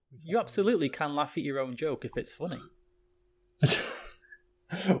You absolutely can laugh at your own joke if it's funny.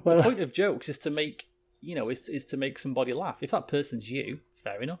 Well, the point of jokes is to make, is to make somebody laugh. If that person's you,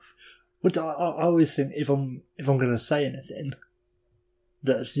 fair enough. But I always think if I'm going to say anything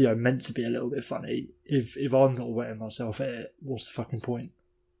that's meant to be a little bit funny, if I'm not wetting myself at it, what's the fucking point?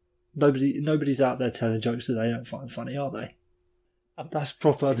 Nobody's out there telling jokes that they don't find funny, are they? That's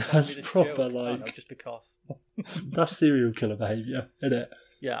proper. That's proper. Joke. Like, no, just because. That's serial killer behaviour, isn't it?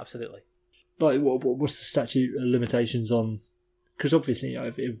 Yeah, absolutely. Like, what's the statute of limitations on? Because obviously,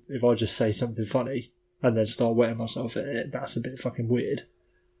 if I just say something funny and then start wetting myself at it, that's a bit fucking weird.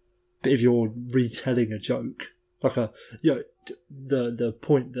 But if you're retelling a joke, like the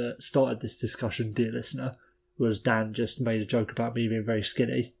point that started this discussion, dear listener, was Dan just made a joke about me being very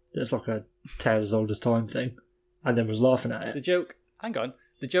skinny. That's like a tale as old as time thing, and then was laughing at it.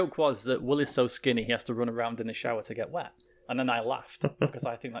 The joke was that Will is so skinny he has to run around in the shower to get wet. And then I laughed because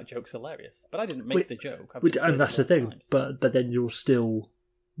I think that joke's hilarious. But I didn't make the joke. And that's the thing. But then you're still...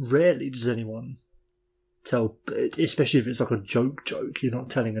 Rarely does anyone tell... Especially if it's like a joke. You're not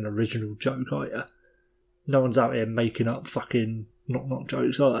telling an original joke, are you? No one's out here making up fucking knock-knock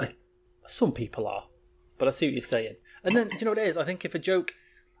jokes, are they? Some people are. But I see what you're saying. And then, do you know what it is? I think if a joke...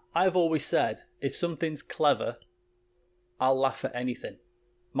 I've always said, if something's clever, I'll laugh at anything.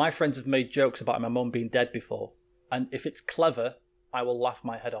 My friends have made jokes about my mum being dead before. And if it's clever, I will laugh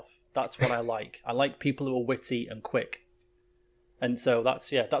my head off. That's what I like. I like people who are witty and quick. And so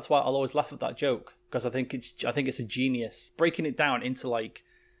that's why I'll always laugh at that joke, because I think it's a genius. Breaking it down into like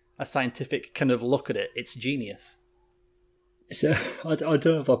a scientific kind of look at it, it's genius. So I don't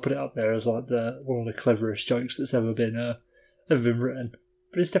know if I put it up there as like one of the cleverest jokes that's ever been written,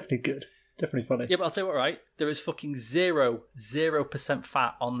 but it's definitely good, definitely funny. Yeah, but I'll tell you what, right? There is fucking 0%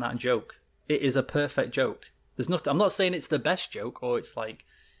 fat on that joke. It is a perfect joke. There's nothing. I'm not saying it's the best joke or it's like,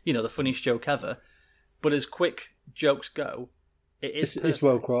 the funniest joke ever, but as quick jokes go, it's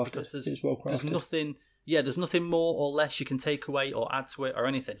well crafted. It's well crafted. There's nothing. Yeah, there's nothing more or less you can take away or add to it or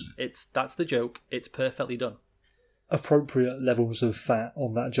anything. That's the joke. It's perfectly done. Appropriate levels of fat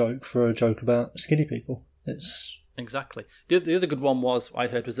on that joke for a joke about skinny people. It's exactly. The other good one I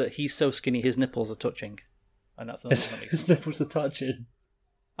heard was that he's so skinny his nipples are touching, and that's another one that makes his nipples are touching.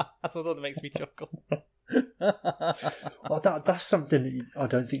 That's another that makes me chuckle. Well, that's something that I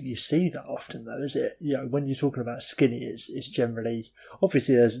don't think you see that often, though, is it? When you're talking about skinny, it's generally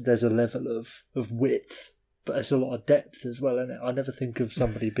obviously there's a level of width, but there's a lot of depth as well, isn't it? I never think of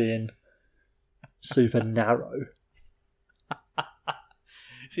somebody being super narrow.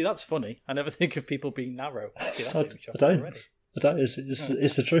 See, that's funny. I never think of people being narrow. See, I don't. It's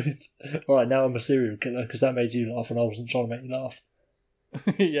the truth. All right, now I'm a serial killer because that made you laugh, and I wasn't trying to make you laugh.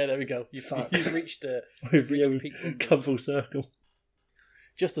 Yeah, there we go. You've reached we've come full circle.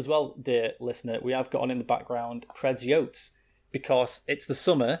 Just as well, dear listener, we have got on in the background Preds Yotes, because it's the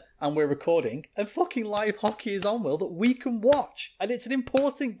summer and we're recording and fucking live hockey is on, Will, that we can watch, and it's an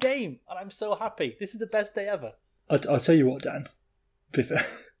important game, and I'm so happy. This is the best day ever. I'll tell you what, Dan.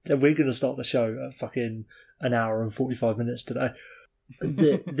 We're going to start the show at fucking an hour and 45 minutes today.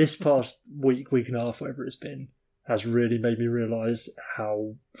 This past week and a half, whatever it's been, has really made me realise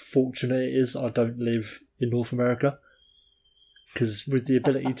how fortunate it is I don't live in North America. Because with the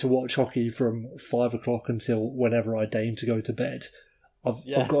ability to watch hockey from 5 o'clock until whenever I deign to go to bed,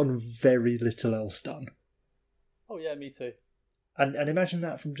 I've gotten very little else done. Oh yeah, me too. And imagine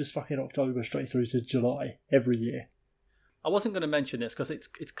that from just fucking October straight through to July every year. I wasn't going to mention this because it's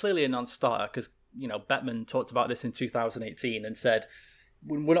clearly a non-starter, because Bettman talked about this in 2018 and said,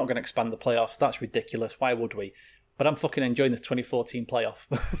 we're not going to expand the playoffs. That's ridiculous. Why would we? But I'm fucking enjoying this 2014 playoff.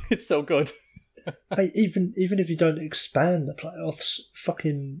 It's so good. Hey, even if you don't expand the playoffs,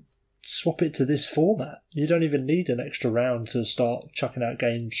 fucking swap it to this format. You don't even need an extra round to start chucking out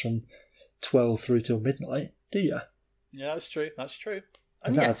games from 12 through till midnight, do you? Yeah, that's true.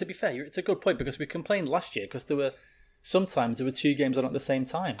 And yeah, to be fair, it's a good point, because we complained last year because there were 2 games on at the same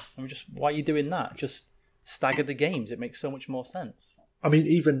time. And why are you doing that? Just stagger the games. It makes so much more sense. I mean,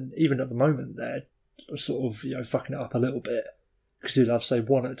 even at the moment, they're sort of fucking it up a little bit, because you'll have, say,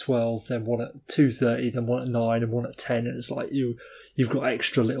 one at 12, then one at 2:30, then one at 9, and one at 10, and it's like you've got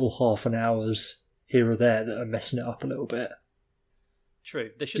extra little half an hours here or there that are messing it up a little bit. True.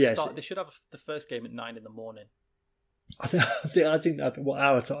 They should start. They should have the first game at 9 in the morning. I think that'd be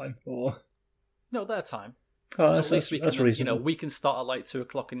our time, or no, their time. Oh, so that's reasonable. We can start at like 2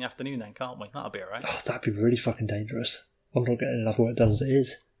 o'clock in the afternoon then, can't we? That'll be alright. Oh, that'd be really fucking dangerous. I'm not getting enough work done as it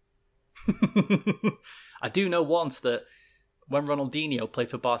is. I do know once that when Ronaldinho played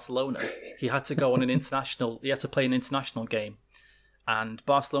for Barcelona, he had to go on an international. He had to play an international game, and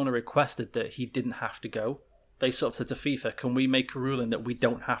Barcelona requested that he didn't have to go. They sort of said to FIFA, can we make a ruling that we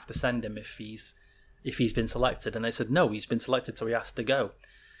don't have to send him if he's been selected? And they said, no, he's been selected, so he has to go.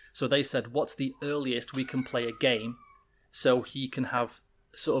 So they said, what's the earliest we can play a game so he can have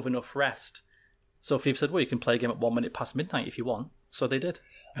sort of enough rest? So FIFA said, well, you can play a game at 1 minute past midnight if you want. So they did.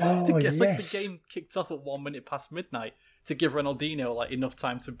 Oh, The game kicked off at 1 minute past midnight to give Ronaldinho enough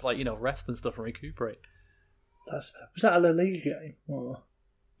time to play, rest and stuff and recuperate. Was that a La Liga game? Or?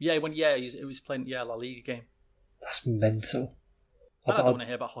 Yeah, it was playing La Liga game. That's mental. I don't want to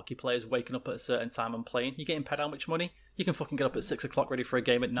hear about hockey players waking up at a certain time and playing. You're getting paid how much money? You can fucking get up at 6 o'clock ready for a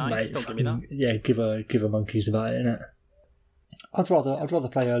game at 9. Mate, don't give me that. Yeah, give a monkeys about it, innit? I'd rather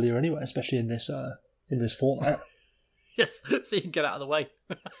play earlier anyway, especially in this format. Yes, so you can get out of the way.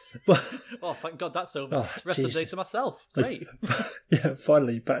 But, oh, thank God that's over. Rest of the day to myself. Great. Yeah,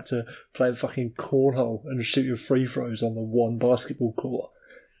 finally back to playing fucking cornhole and shooting free throws on the one basketball court.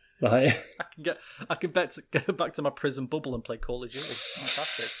 Like, I can get back to my prison bubble and play Call of Duty.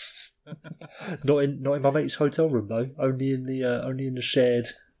 Fantastic. not in my mate's hotel room though. Only in the shared.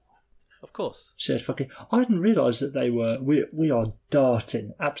 Of course. Shared fucking. I didn't realise that they were. We are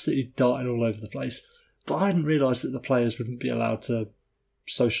absolutely darting all over the place. But I hadn't realised that the players wouldn't be allowed to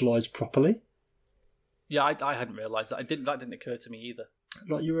socialise properly. Yeah, I hadn't realised that. That didn't occur to me either.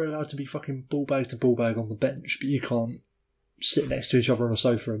 Like, you were allowed to be fucking ball bag to ball bag on the bench, but you can't sit next to each other on a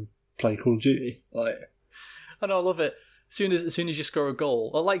sofa and play Call of Duty. Like, I know, I love it. As soon as you score a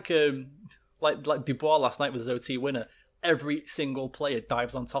goal, or like Dubois last night with his OT winner, every single player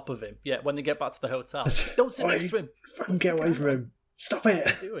dives on top of him. Yeah, when they get back to the hotel, don't sit next to him. Fucking get away from him! Stop it! What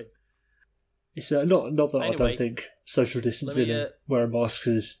are you doing? It's not that anyway, I don't think social distancing and wearing masks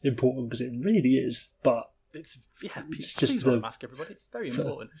is important, because it really is. But it's just please wear a mask, everybody. It's very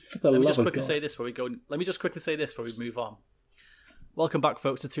important. Let me just quickly say this before we move on. Welcome back,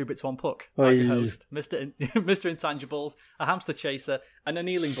 folks, to 2 Bits 1 Puck. I'm your host, Mr. Intangibles, a hamster chaser, and a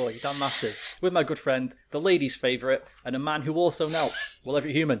kneeling boy, Dan Masters, with my good friend, the ladies' favourite, and a man who also knelt. Well,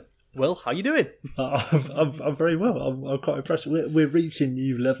 every human. Will, how you doing? I'm very well. I'm quite impressed. We're reaching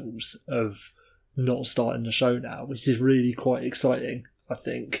new levels of not starting the show now, which is really quite exciting. I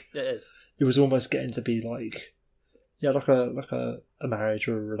think it is. It was almost getting to be like a marriage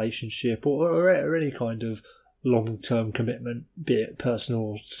or a relationship or any kind of long-term commitment, be it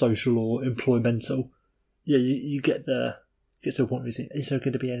personal, social, or employmental. Yeah, you get to a point where you think, is there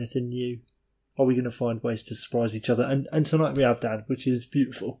going to be anything new? Are we going to find ways to surprise each other? And tonight we have, Dan, which is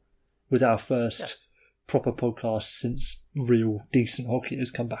beautiful, with our first proper podcast since real decent hockey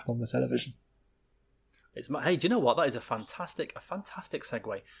has come back on the television. Hey, do you know what? That is a fantastic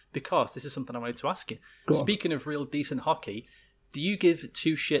segue, because this is something I wanted to ask you. Speaking of real decent hockey, do you give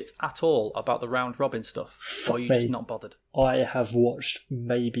two shits at all about the round robin stuff, or are you just not bothered? I have watched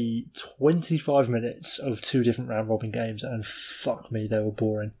maybe 25 minutes of 2 different round robin games, and fuck me, they were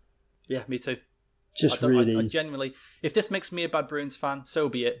boring. Yeah, me too. I genuinely, if this makes me a bad Bruins fan, so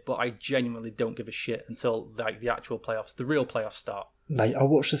be it. But I genuinely don't give a shit until the actual playoffs, the real playoffs, start. Mate, I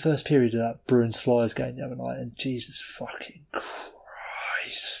watched the first period of that Bruins Flyers game the other night, and Jesus fucking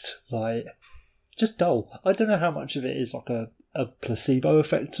Christ, like, just dull. I don't know how much of it is like a placebo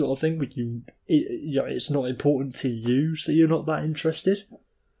effect sort of thing, but it's not important to you, so you're not that interested.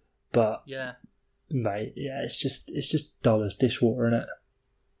 But yeah, mate, yeah, it's just dull as dishwater, isn't it?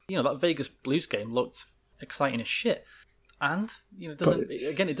 That Vegas Blues game looked exciting as shit, and it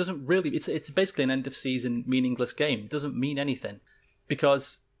doesn't really. It's basically an end of season meaningless game. It doesn't mean anything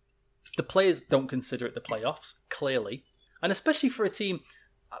because the players don't consider it the playoffs, clearly, and especially for a team,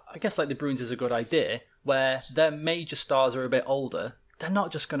 I guess like the Bruins is a good idea, where their major stars are a bit older. They're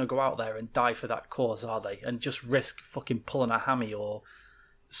not just going to go out there and die for that cause, are they? And just risk fucking pulling a hammy or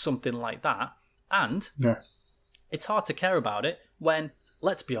something like that. And it's hard to care about it when,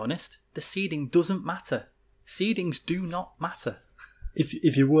 let's be honest, the seeding doesn't matter. Seedings do not matter.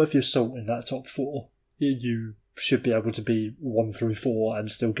 If you're worth your salt in that top 4, you should be able to be 1 through 4 and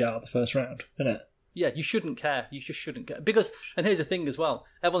still get out of the first round, innit? Yeah, you shouldn't care. You just shouldn't care. Because, and here's the thing as well,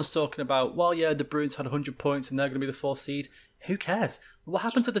 everyone's talking about, well, yeah, the Bruins had 100 points and they're going to be the 4th seed. Who cares? What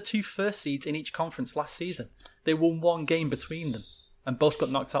happened to the 2 first seeds in each conference last season? They won 1 game between them and both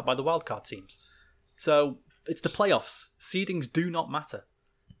got knocked out by the wildcard teams. So, it's the playoffs. Seedings do not matter.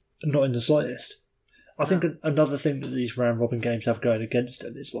 Not in the slightest. I think another thing that these round robin games have going against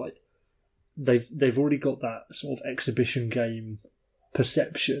it is like they've already got that sort of exhibition game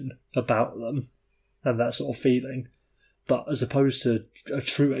perception about them and that sort of feeling, but as opposed to a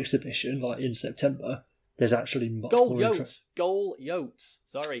true exhibition like in September, there's actually much more Goal Yotes.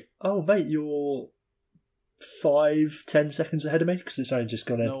 Sorry. Oh mate, you're 5-10 seconds ahead of me because it's only just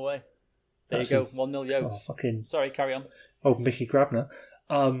gone in. No way. There That's you go. 1-0 Yokes. Oh, fucking Sorry, carry on. old Mickey Grabner.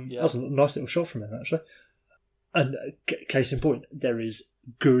 That was a nice little shot from him, actually. And case in point, there is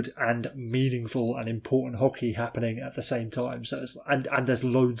good and meaningful and important hockey happening at the same time. So and there's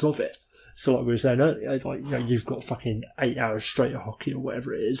loads of it. So like we were saying earlier, like, you know, you've got fucking 8 hours straight of hockey or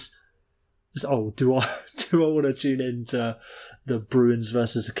whatever it is. So, do I want to tune into the Bruins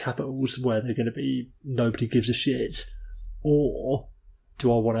versus the Capitals where they're going to be nobody gives a shit, or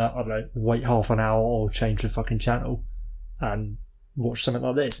do I want to, I don't know, wait half an hour or change the fucking channel and watch something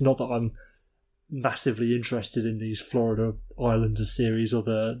like this? Not that I'm massively interested in these Florida Islanders series or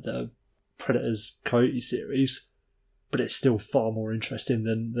the Predators Coyotes series, but it's still far more interesting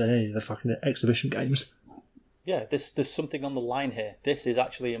than any of the fucking exhibition games. Yeah, there's something on the line here. This is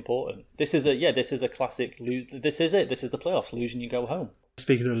actually important. This is a classic. This is it. This is the playoffs. Losing, you go home.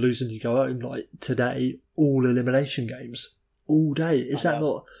 Speaking of losing, you go home. Like today, all elimination games, all day. Is that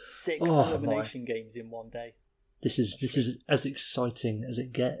not 6 elimination games in one day? This is as exciting as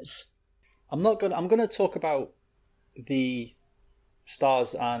it gets. I'm gonna talk about the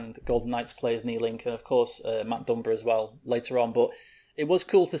Stars and Golden Knights players kneeling, and of course Matt Dumba as well later on. But it was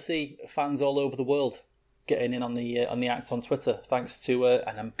cool to see fans all over the world getting in on the act on Twitter, thanks to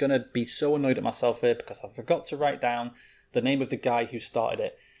and I'm gonna be so annoyed at myself here because I forgot to write down the name of the guy who started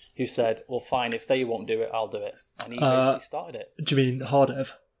it, who said, well fine, if they won't do it, I'll do it, and he basically started it. Do you mean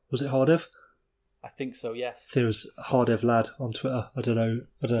Hardev? Was it Hardev? I think so, yes. I think it was Hardev Lad on Twitter. I don't know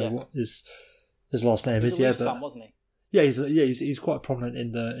what his last name is. He was a Leafs fan, wasn't he? Yeah, he's quite prominent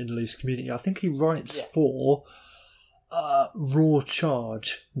in the Leafs community. I think he writes for Raw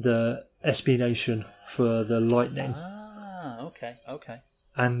Charge, the SB Nation for the Lightning. Ah, okay.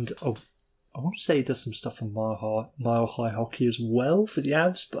 And I want to say he does some stuff on Mile High Hockey as well for the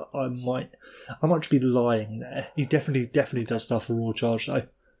Avs, but I might be lying there. He definitely does stuff for Raw Charge though.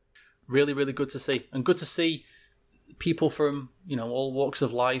 Really, really good to see, and good to see people from all walks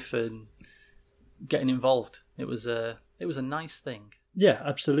of life and getting involved. It was a nice thing. Yeah,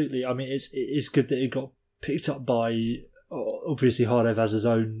 absolutely. I mean, it's good that it got picked up by. Obviously, Hardev has his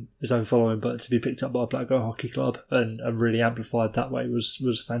own following, but to be picked up by Blackguard Hockey Club and really amplified that way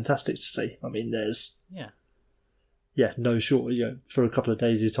was fantastic to see. I mean, there's no short. For a couple of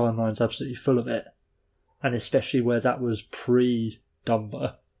days, your timeline's absolutely full of it, and especially where that was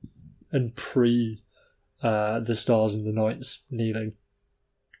pre-Dumba and pre the Stars and the Knights kneeling,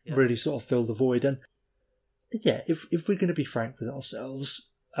 really sort of filled the void. And yeah, if we're going to be frank with ourselves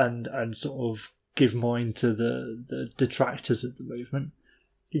and sort of give mind to the detractors of the movement,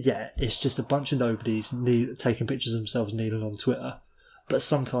 yeah, it's just a bunch of nobodies taking pictures of themselves kneeling on Twitter. But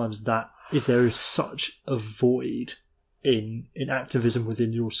sometimes that, if there is such a void in activism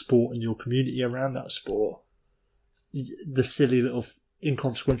within your sport and your community around that sport, the silly little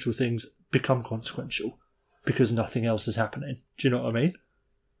inconsequential things become consequential because nothing else is happening. Do you know what I mean?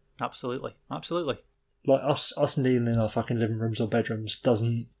 Absolutely. Like us kneeling in our fucking living rooms or bedrooms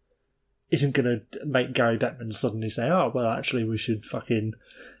isn't going to make Gary Bettman suddenly say, oh, well, actually, we should fucking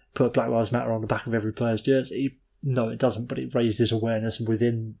put Black Lives Matter on the back of every player's jersey. No, it doesn't, but it raises awareness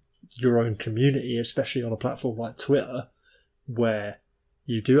within your own community, especially on a platform like Twitter, where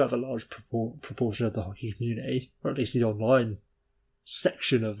you do have a large proportion of the hockey community, or at least the online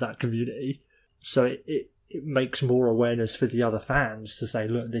section of that community. So it makes more awareness for the other fans to say,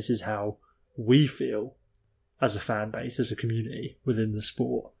 look, this is how we feel as a fan base, as a community within the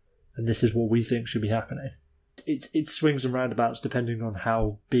sport. And this is what we think should be happening. It swings and roundabouts depending on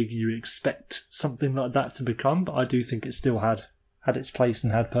how big you expect something like that to become, but I do think it still had its place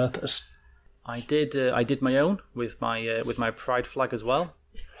and had purpose. I did my own with my pride flag as well.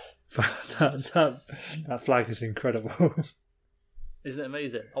 that flag is incredible. Isn't it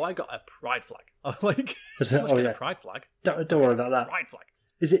amazing? Oh, I got a pride flag. I'm like, a pride flag. Don't worry about that. Pride flag.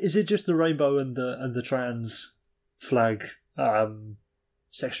 Is it just the rainbow and the trans flag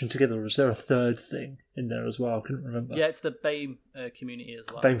section together, or is there a third thing in there as well? I couldn't remember. Yeah, it's the BAME community as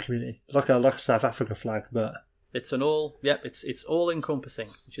well. BAME community, like a South Africa flag, but it's it's all encompassing,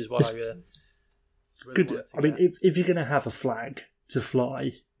 which is why I really good. I mean, if you're going to have a flag to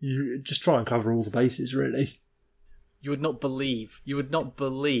fly, you just try and cover all the bases, really. You would not believe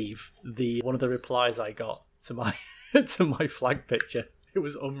the one of the replies I got to my to my flag picture. It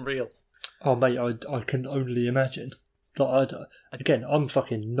was unreal. Oh mate, I can only imagine. Like, I'm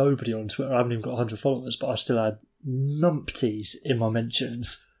fucking nobody on Twitter. I haven't even got 100 followers, but I've still had numpties in my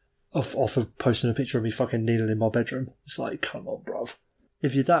mentions off of posting a picture of me fucking kneeling in my bedroom. It's like, come on, bruv.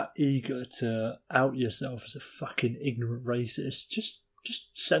 If you're that eager to out yourself as a fucking ignorant racist, just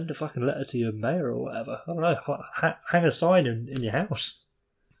just send a fucking letter to your mayor or whatever. I don't know. Hang a sign in your house.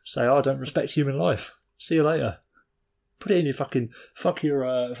 Say, I don't respect human life. See you later. Put it in your fucking fuck your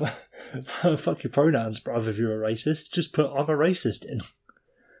pronouns, bruv. If you're a racist, just put I'm a racist in.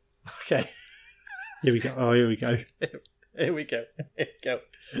 Okay. Here we go. Oh, here we go. Here we go.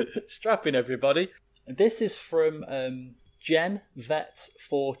 Strap in, everybody. This is from Jen Vets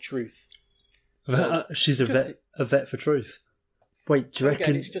for Truth. She's a vet for truth. Wait, do you reckon?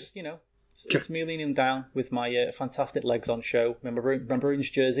 Again, it's just, it's me leaning down with my fantastic legs on show. Remember Bruins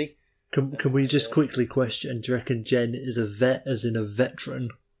jersey? Can we just quickly question, do you reckon Jen is a vet as in a veteran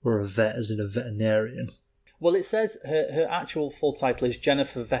or a vet as in a veterinarian? Well, it says her actual full title is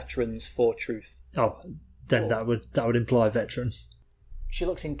Jennifer Veterans for Truth. Oh, then that would imply veteran. She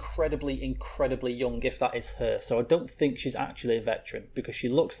looks incredibly, incredibly young, if that is her. So I don't think she's actually a veteran, because she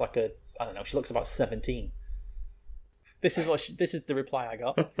looks like she looks about 17. This is the reply I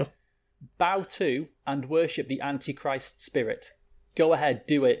got. Bow to and worship the Antichrist spirit. Go ahead,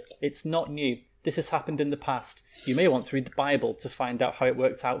 do it. It's not new. This has happened in the past. You may want to read the Bible to find out how it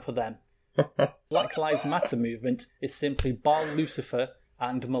worked out for them. Black Lives Matter movement is simply Baal Lucifer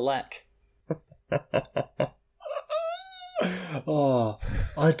and Molech.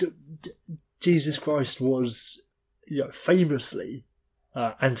 Jesus Christ was, famously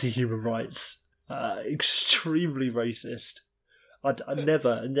anti-human rights, extremely racist. I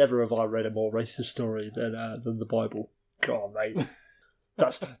never have I read a more racist story than the Bible. God, mate,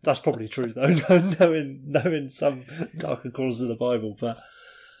 that's probably true though. knowing some darker corners of the Bible, but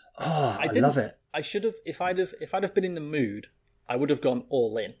I love it. I should have, if I'd have been in the mood, I would have gone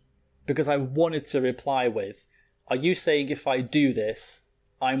all in, because I wanted to reply with, "Are you saying if I do this,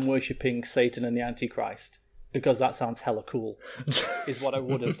 I'm worshipping Satan and the Antichrist? Because that sounds hella cool," is what I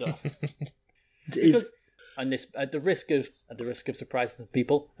would have done. Because, and this at the risk of surprising some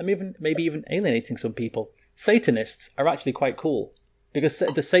people, and maybe even alienating some people, Satanists are actually quite cool, because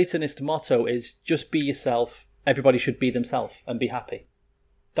the Satanist motto is just be yourself. Everybody should be themselves and be happy.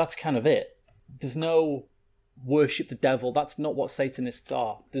 That's kind of it. There's no worship the devil. That's not what Satanists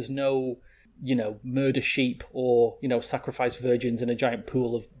are. There's no, murder sheep or, sacrifice virgins in a giant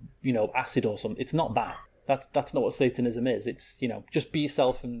pool of, acid or something. It's not that. That's not what Satanism is. It's, just be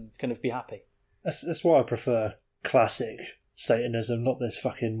yourself and kind of be happy. That's why I prefer classic Satanism, not this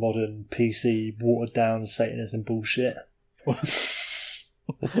fucking modern PC watered down Satanism bullshit.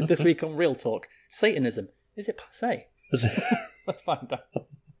 This week on Real Talk, Satanism, is it passé? Let's find out.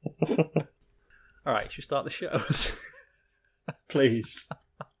 All right, should we start the show? Please.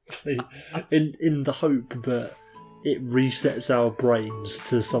 In the hope that it resets our brains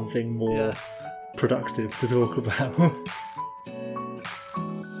to something more productive to talk about.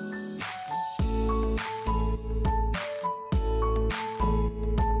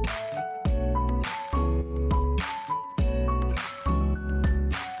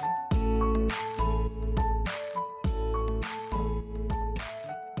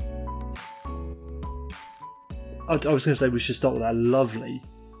 I was going to say we should start with that lovely,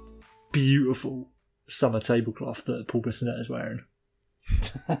 beautiful summer tablecloth that Paul Bissonnette is wearing.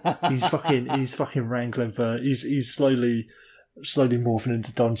 He's fucking wrangling for. He's slowly morphing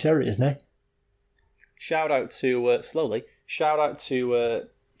into Don Cherry, isn't he? Shout out to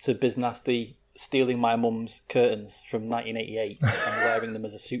Biz Nasty stealing my mum's curtains from 1988 and wearing them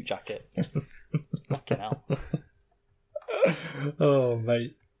as a suit jacket. Fucking hell. Oh,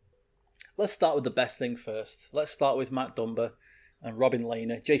 mate. Let's start with the best thing first. Let's start with Matt Dunbar and Robin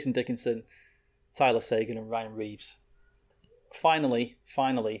Lehner, Jason Dickinson, Tyler Sagan and Ryan Reeves. Finally,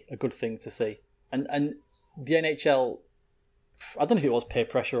 a good thing to see. And the NHL, I don't know if it was peer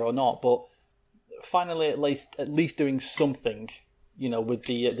pressure or not, but finally at least doing something, with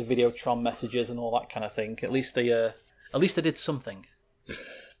the Videotron messages and all that kind of thing. At least they did something.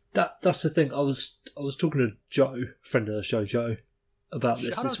 That's the thing. I was talking to Joe, friend of the show, Joe, about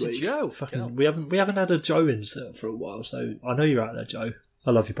this Shout this out to week. Joe. We haven't had a Joe insert for a while, so I know you're out there, Joe.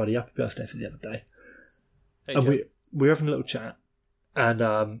 I love you, buddy. Happy birthday for the other day. Hey, and Joe. we were having a little chat,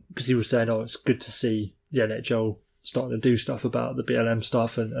 and because he was saying, it's good to see the NHL starting to do stuff about the BLM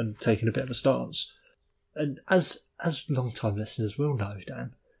stuff and taking a bit of a stance. And as long-time listeners will know,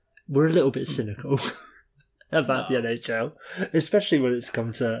 Dan, we're a little bit cynical about the NHL, especially when it's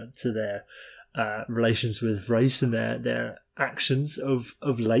come to their relations with race and their actions of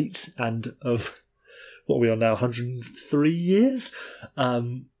late and of what we are now 103 years.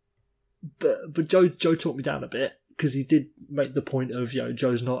 But Joe talked me down a bit because he did make the point of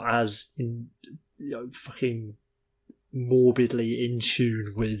Joe's not as fucking morbidly in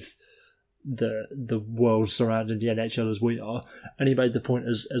tune with the world surrounding the NHL as we are, and he made the point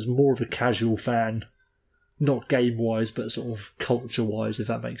as more of a casual fan, not game wise, but sort of culture wise, if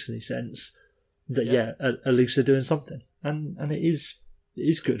that makes any sense. That at least they're doing something, and it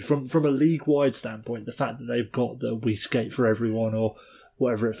is good from a league wide standpoint. The fact that they've got the We Skate for Everyone or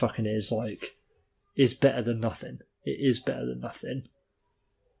whatever it fucking is, like, is better than nothing. It is better than nothing,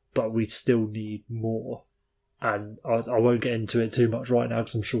 but we still need more. And I won't get into it too much right now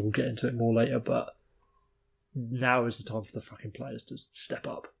because I'm sure we'll get into it more later, but now is the time for the fucking players to step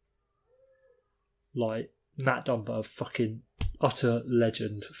up. Like, Matt Dumba, fucking utter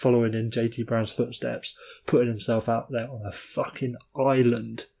legend, following in JT Brown's footsteps, putting himself out there on a fucking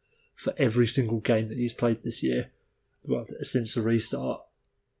island for every single game that he's played this year, well, since the restart.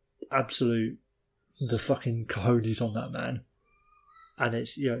 Absolute, the fucking cojones on that man. And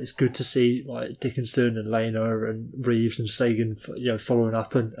it's good to see like Dickinson and Lehner and Reeves and Sagan following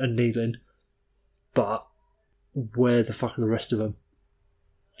up and kneeling. But where the fuck are the rest of them?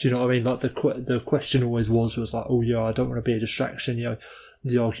 Do you know what I mean? Like the question always was like, oh yeah, I don't want to be a distraction.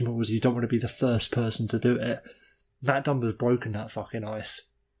 The argument was you don't want to be the first person to do it. Matt Dumba's broken that fucking ice.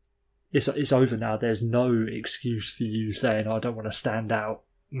 It's over now. There's no excuse for you saying I don't want to stand out.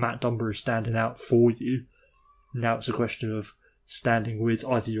 Matt Dumba is standing out for you. Now it's a question of standing with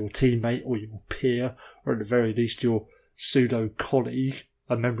either your teammate or your peer, or at the very least your pseudo-colleague,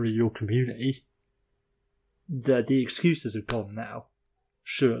 a member of your community. The excuses are gone now,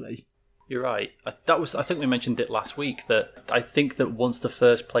 surely. You're right. I think we mentioned it last week, that I think that once the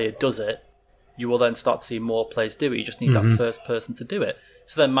first player does it, you will then start to see more players do it. You just need that first person to do it.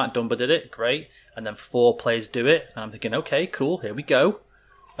 So then Matt Dumba did it, great, and then 4 players do it, and I'm thinking, okay, cool, here we go.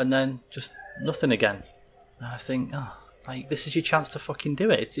 And then just nothing again. And I think, like, this is your chance to fucking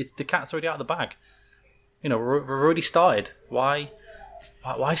do it. It's the cat's already out of the bag. We're already started. Why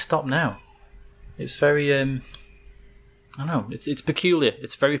stop now? It's very, I don't know. It's peculiar.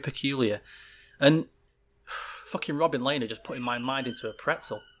 It's very peculiar. And fucking Robin Lehner just putting my mind into a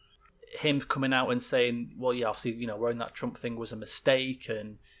pretzel. Him coming out and saying, well, yeah, obviously, wearing that Trump thing was a mistake,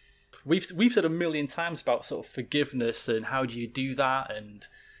 and we've said a million times about sort of forgiveness and how do you do that, and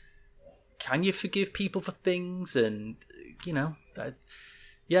can you forgive people for things, and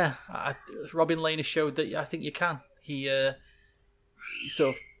Robin Lehner showed that I think you can. He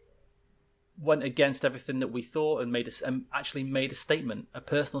sort of went against everything that we thought and actually made a statement, a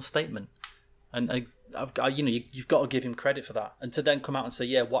personal statement, and you've got to give him credit for that. And to then come out and say,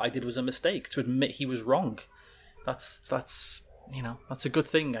 yeah, what I did was a mistake, to admit he was wrong, that's a good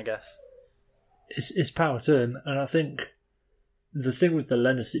thing, I guess. It's power to him, and I think the thing with the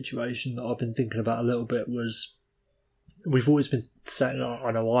Lehner situation that I've been thinking about a little bit was, we've always been saying, I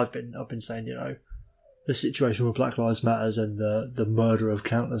know I've been saying, the situation with Black Lives Matters and the murder of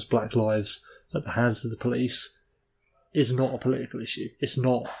countless black lives at the hands of the police is not a political issue. It's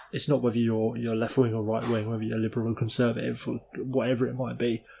not whether you're left wing or right wing, whether you're liberal or conservative, or whatever it might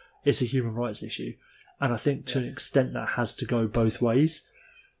be. It's a human rights issue, and I think to an extent that has to go both ways.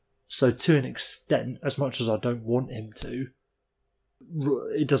 So to an extent, as much as I don't want him to,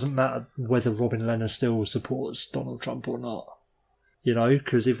 it doesn't matter whether Robin Lehner still supports Donald Trump or not.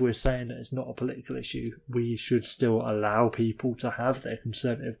 Because if we're saying that it's not a political issue, we should still allow people to have their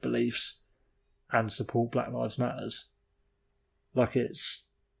conservative beliefs and support Black Lives Matters. Like,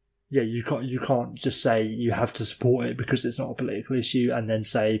 you can't just say you have to support it because it's not a political issue, and then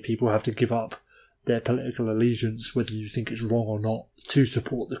say people have to give up their political allegiance, whether you think it's wrong or not, to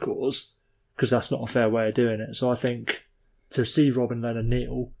support the cause, because that's not a fair way of doing it. So I think to see Robin Lehner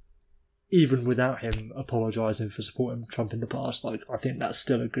kneel, even without him apologising for supporting Trump in the past, like, I think that's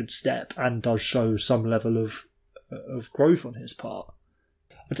still a good step and does show some level of growth on his part.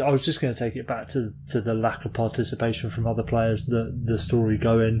 I was just going to take it back to the lack of participation from other players. The story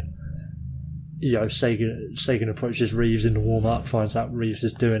going, Sagan approaches Reeves in the warm-up, finds out Reeves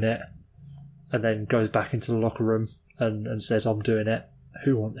is doing it, and then goes back into the locker room and says, I'm doing it.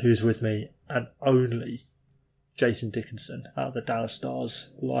 Who's with me? And only Jason Dickinson out of the Dallas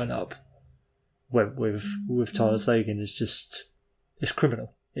Stars lineup went with Tyler Sagan is just, it's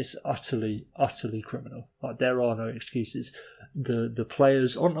criminal. It's utterly, utterly criminal. Like, there are no excuses. The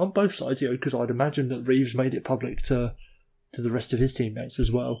players on both sides, because I'd imagine that Reeves made it public to the rest of his teammates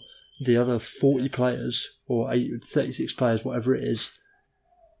as well. The other 40 players, or 36 players, whatever it is,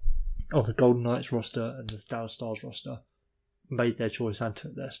 on the Golden Knights roster and the Dallas Stars roster, made their choice and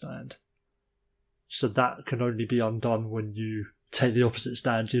took their stand. So that can only be undone when you take the opposite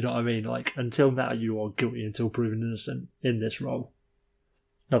stand, do you know what I mean? Like, until now, you are guilty until proven innocent in this role.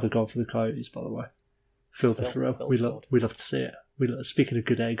 Another goal for the Coyotes, by the way. Feel the thrill. We love to see it. Speaking of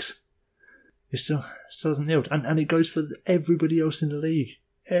good eggs, He still hasn't kneeled. And it goes for everybody else in the league.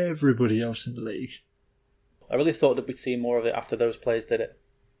 Everybody else in the league. I really thought that we'd see more of it after those players did it.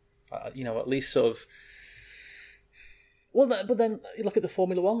 At least sort of... Well, but then you look at the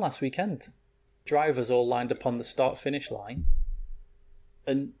Formula One last weekend. Drivers all lined up on the start-finish line.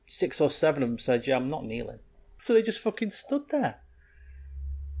 And 6 or 7 of them said, yeah, I'm not kneeling. So they just fucking stood there.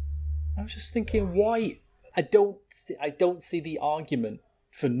 I was just thinking, why? I don't see the argument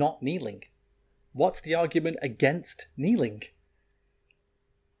for not kneeling. What's the argument against kneeling?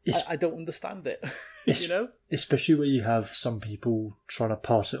 I don't understand it. Especially where you have some people trying to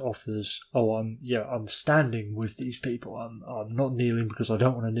pass it off as, I'm standing with these people. I'm not kneeling because I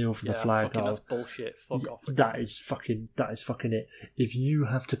don't want to kneel for the flag. That's bullshit. Fuck off. That is fucking it. If you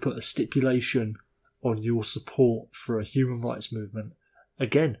have to put a stipulation on your support for a human rights movement,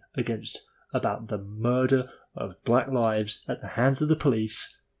 again, against about the murder of black lives at the hands of the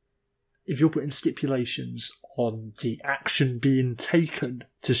police, if you're putting stipulations on the action being taken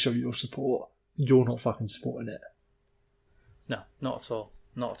to show your support, you're not fucking supporting it. No, not at all.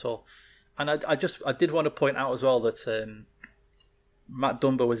 Not at all. And I did want to point out as well that Matt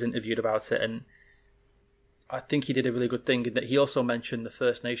Dunbar was interviewed about it, and I think he did a really good thing in that he also mentioned the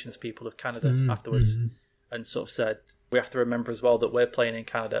First Nations people of Canada afterwards, and sort of said, we have to remember as well that we're playing in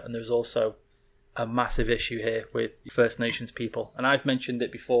Canada, and there's also a massive issue here with First Nations people. And I've mentioned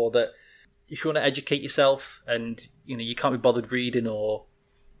it before that if you want to educate yourself and you can't be bothered reading or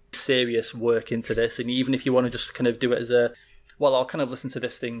serious work into this, and even if you want to just kind of do it as I'll kind of listen to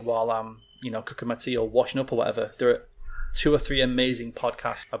this thing while I'm cooking my tea or washing up or whatever, there are 2 or 3 amazing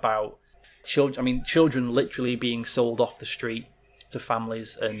podcasts about children literally being sold off the street to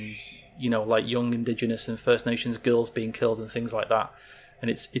families, and like young Indigenous and First Nations girls being killed and things like that. And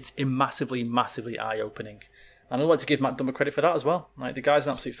it's massively eye-opening. And I'd like to give Matt Dunbar credit for that as well. Like, the guy's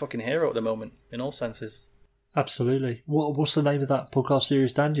an absolute fucking hero at the moment, in all senses. Absolutely. What's the name of that podcast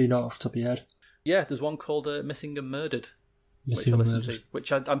series, Dan? Do you know off the top of your head? Yeah, there's one called Missing and Murdered. Missing and Murdered.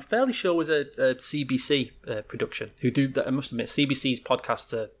 Which I'm fairly sure was a CBC production. Who do that? I must admit, CBC's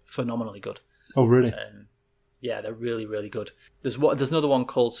podcasts are phenomenally good. Oh, really? Yeah, they're really, really good. There's another one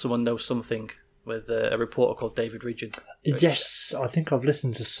called Someone Knows Something, with a reporter called David Ridgen. Yes, I think I've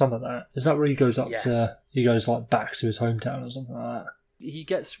listened to some of that. Is that where he goes back to his hometown or something like that? He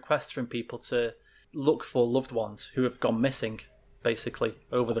gets requests from people to look for loved ones who have gone missing, basically,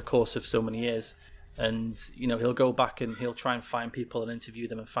 over the course of so many years. And, he'll go back and he'll try and find people and interview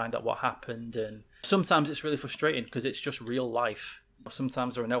them and find out what happened. And sometimes it's really frustrating because it's just real life.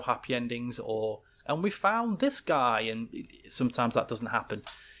 Sometimes there are no happy endings and we found this guy, and sometimes that doesn't happen.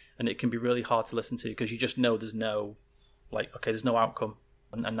 And it can be really hard to listen to because you just know there's no outcome,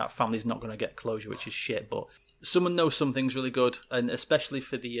 and that family's not going to get closure, which is shit. But Someone Knows Something's really good, and especially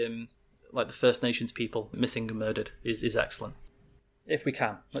for the the First Nations people, Missing and Murdered is excellent. If we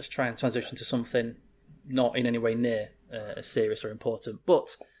can, let's try and transition to something not in any way near as serious or important.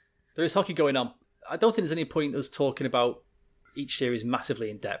 But there is hockey going on. I don't think there's any point us talking about each series massively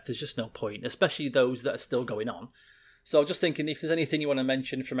in depth. There's just no point, especially those that are still going on. So I'm just thinking, if there's anything you want to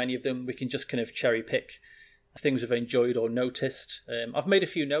mention from any of them, we can just kind of cherry pick things we've enjoyed or noticed. I've made a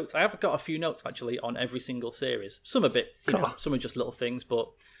few notes. I have got a few notes, actually, on every single series. Some a bit, some are just little things, but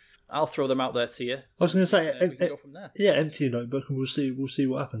I'll throw them out there to you. I was going to say, we can go from there. Yeah, empty your notebook and we'll see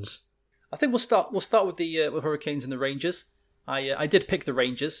what happens. I think we'll start with the with Hurricanes and the Rangers. I did pick the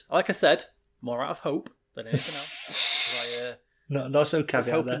Rangers. Like I said, more out of hope than anything else. Nice little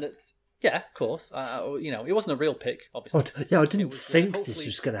caveat there. Yeah, of course. It wasn't a real pick, obviously. I didn't think this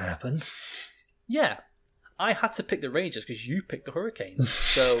was going to happen. Yeah, I had to pick the Rangers because you picked the Hurricanes.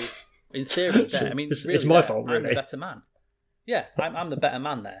 So, in theory, it's my fault, really. I'm the better man. Yeah, I'm the better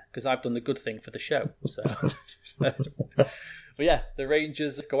man there because I've done the good thing for the show. So, but yeah, the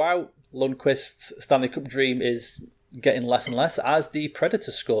Rangers go out. Lundqvist's Stanley Cup dream is getting less and less as the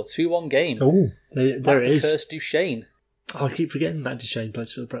Predators score 2-1 game. Oh, there it is. Curse Duchesne. I keep forgetting Matt Duchesne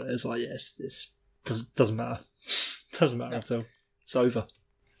plays for the Predators. Yes, doesn't matter. Doesn't matter at all. It's over.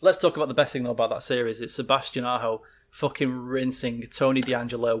 Let's talk about the best thing though about that series. It's Sebastian Aho fucking rinsing Tony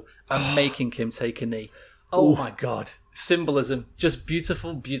DeAngelo and making him take a knee. Oh my god. Symbolism. Just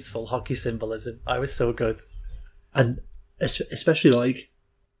beautiful, beautiful hockey symbolism. I was so good. And especially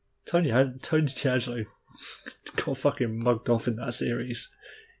Tony DeAngelo got fucking mugged off in that series.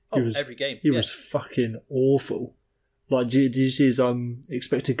 Every game. He was fucking awful. Do you see his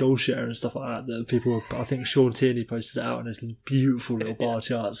expected goal share and stuff like that people, I think Sean Tierney posted it out on his beautiful little bar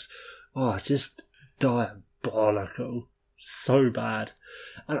charts. Oh, just diabolical. So bad.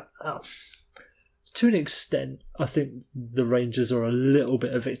 And, to an extent, I think the Rangers are a little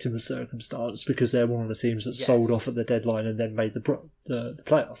bit a victim of circumstance because they're one of the teams that sold off at the deadline and then made the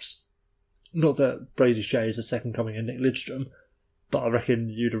playoffs. Not that Brady Shea is a second coming of Nick Lidstrom, but I reckon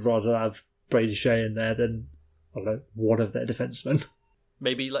you'd have rather have Brady Shea in there than, I don't know, one of their defensemen.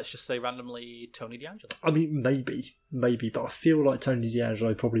 Maybe, let's just say randomly, Tony DeAngelo. I mean, maybe, but I feel like Tony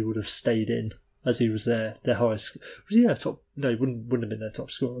DeAngelo probably would have stayed in as he was their highest. Was he their top? No, he wouldn't have been their top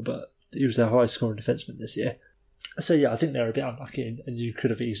scorer, but he was their highest scoring defenseman this year. So yeah, I think they're a bit unlucky, and you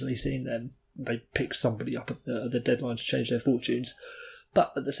could have easily seen them. They pick somebody up at the deadline to change their fortunes.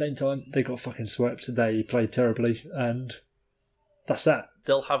 But at the same time, they got fucking swept. They played terribly, and that's that.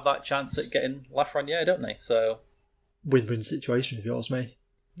 They'll have that chance at getting Lafreniere, don't they? So win-win situation, if you ask me.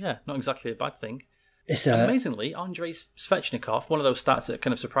 Yeah, not exactly a bad thing. It's amazingly, Andrei Svechnikov, one of those stats that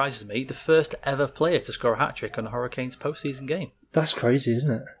kind of surprises me, the first ever player to score a hat-trick on a Hurricanes postseason game. That's crazy,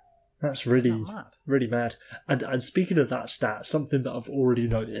 isn't it? That's really, mad? Really mad. And speaking of that stat, something that I've already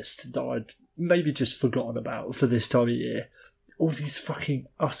noticed that I'd maybe just forgotten about for this time of year, all these fucking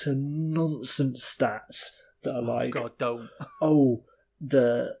utter nonsense stats that are like, God, don't. Oh,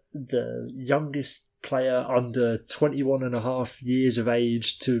 the youngest player under 21 and a half years of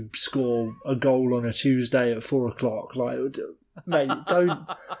age to score a goal on a Tuesday at 4 o'clock. Like, mate, don't.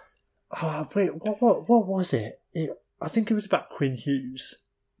 Oh, wait, what was it? I think it was about Quinn Hughes.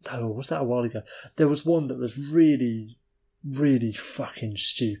 No, was that a while ago? There was one that was really, really fucking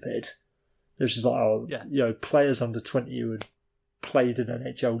stupid. It was just like, players under 20 who had played an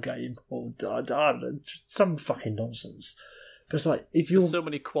NHL game, or I don't know, some fucking nonsense. But it's like, if you're... There's so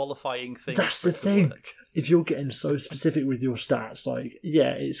many qualifying things. That's the thing. If you're getting so specific with your stats, like,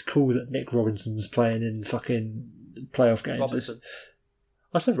 yeah, it's cool that Nick Robinson's playing in fucking playoff games. Robinson.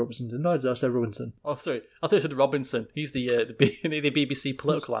 I said Robinson, didn't I? Did I say Robinson? Oh, sorry. I thought you said Robinson. He's the BBC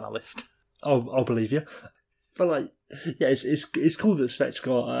political analyst. I'll believe you. But, like, yeah, it's cool that Svech's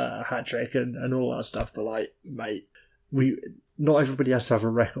got a hat-trick and all that stuff, but, like, mate, not everybody has to have a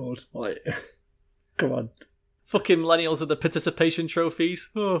record. Like, come on. Fucking millennials with the participation trophies.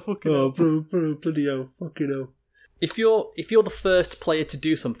 Oh, fucking hell. Bro, bloody hell, fucking hell. If you're the first player to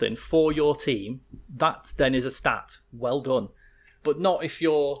do something for your team, that then is a stat. Well done. But not if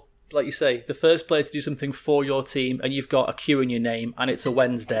you're, like you say, the first player to do something for your team and you've got a Q in your name and it's a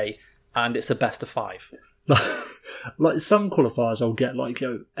Wednesday and it's a best of 5. Like some qualifiers I'll get, like,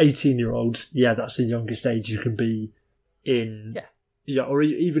 18-year-olds, yeah, that's the youngest age you can be in. Yeah, or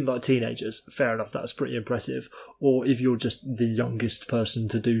even like teenagers, fair enough, that's pretty impressive. Or if you're just the youngest person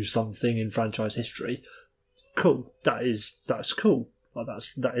to do something in franchise history, cool. That's cool. Like,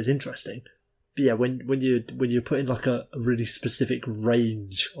 that is interesting. But yeah, when you're putting like a really specific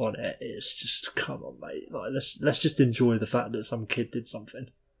range on it, it's just, come on, mate. Like, let's just enjoy the fact that some kid did something.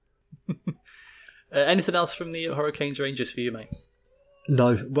 Anything else from the Hurricanes Rangers for you, mate?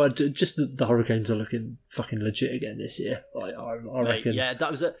 No, but just the Hurricanes are looking fucking legit again this year. Like, I reckon. Yeah, that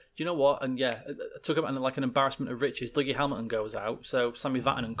was it. Do you know what? And yeah, I took about like an embarrassment of riches. Dougie Hamilton goes out, so Sammy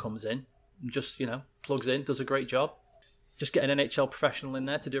Vatanen comes in, and just plugs in, does a great job. Just get an NHL professional in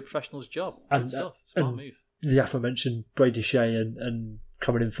there to do a professional's job. Good stuff. Smart move. The aforementioned Brady Shea and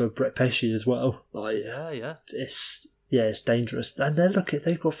coming in for Brett Pesce as well. Like, yeah. It's dangerous. And then look,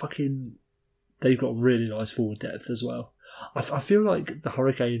 they've got really nice forward depth as well. I feel like the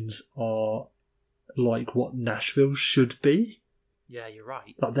Hurricanes are like what Nashville should be. Yeah, you're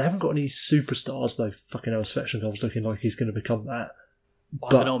right. Like, they haven't got any superstars though. Fucking hell, Svechnikov's looking like he's going to become that. I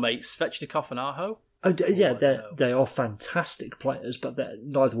don't know, mate. Svechnikov and Aho? Yeah, they are fantastic players, but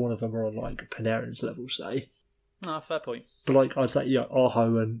neither one of them are on like Panarin's level, say. No, fair point. But like I'd say,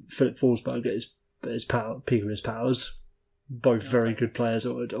 Aho and Philip Forsberg at his peak of his powers, both very good players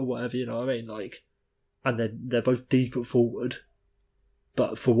or whatever. You know what I mean? Like, and they're both deep at forward,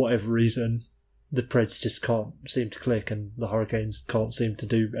 but for whatever reason, the Preds just can't seem to click, and the Hurricanes can't seem to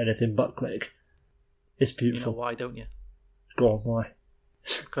do anything but click. It's beautiful. You know why, don't you? Go on, why?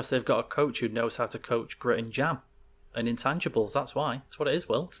 Because they've got a coach who knows how to coach grit and jam and intangibles. That's why. That's what it is,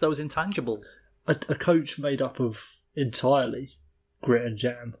 Will. It's those intangibles. A coach made up of entirely grit and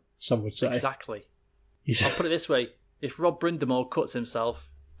jam, some would say. Exactly. I'll put it this way. If Rob Brindamore cuts himself,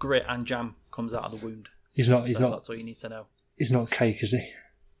 grit and jam comes out of the wound. He's not. That's all you need to know. He's not cake, is he?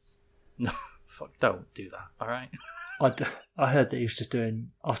 No, fuck, don't do that, alright? I heard that he was just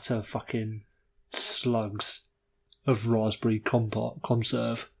doing utter fucking slugs of raspberry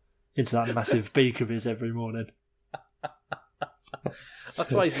conserve into that massive beak of his every morning.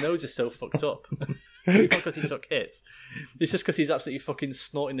 That's why his nose is so fucked up. It's not because he took hits. It's just because he's absolutely fucking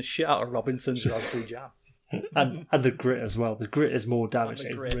snorting the shit out of Robinson's raspberry jam. and the grit as well. The grit is more damaging.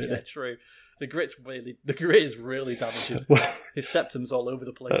 And the grit, really. yeah, true. The grit is really damaging. His septum's all over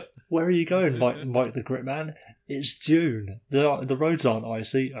the place. Where are you going, Mike the Grit Man? It's June. The roads aren't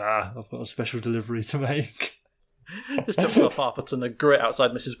icy. I've got a special delivery to make. Just jumps off half a ton of grit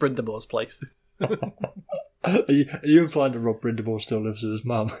outside Mrs. Brindamore's place. Are you implying that Rob Brindamore still lives with his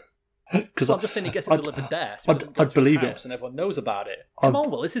mum? Because I'm just saying he gets it delivered there. So I'd believe it. And everyone knows about it. Come on,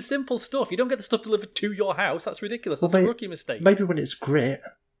 Will. This is simple stuff. You don't get the stuff delivered to your house. That's ridiculous. That's a rookie mistake. Maybe when it's grit.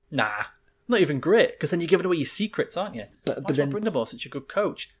 Nah. Not even grit, because then you're giving away your secrets, aren't you? But then Brindamore, such a good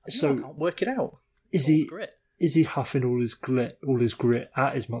coach. I can't work it out. Is he huffing all his grit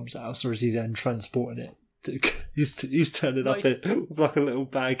at his mum's house, or is he then transporting it? He's turning up in with like a little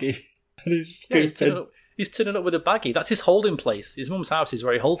baggie, and he's turning up with a baggie. That's his holding place. His mum's house is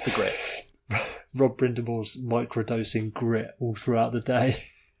where he holds the grit. Rob Brindamore's microdosing grit all throughout the day.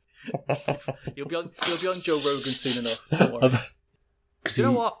 You'll be on Joe Rogan soon enough. Don't worry. You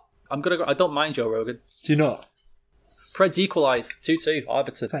know what? I don't mind Joe Rogan. Do you not? Preds equalised 2-2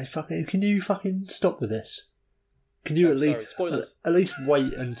 Everton. Okay, can you fucking stop with this? Can you at least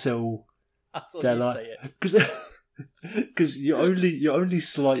wait until they're like, because you're only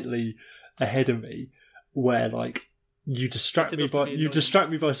slightly ahead of me, where like you distract me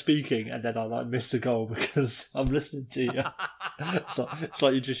by speaking, and then I like miss a goal because I'm listening to you. It's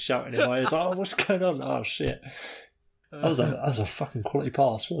like you're just shouting in my ears. Oh, what's going on? Oh shit. That was a fucking quality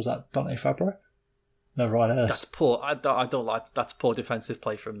pass. What was that? Dante Fabro? No, Ryan Hurst. That's poor. I don't like. That's poor defensive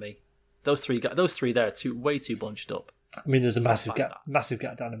play from me. Those three there are way too bunched up. I mean, there's a massive gap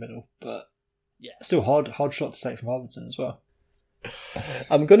down the middle, but yeah, still hard shot to take from Everton as well.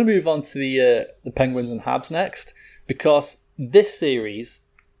 I'm going to move on to the Penguins and Habs next, because this series,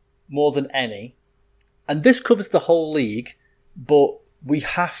 more than any, and this covers the whole league, but we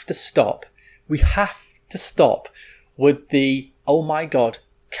have to stop. We have to stop with the, oh my god,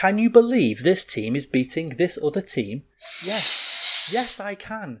 can you believe this team is beating this other team? Yes, I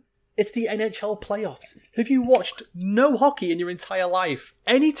can. It's the NHL playoffs. Have you watched no hockey in your entire life?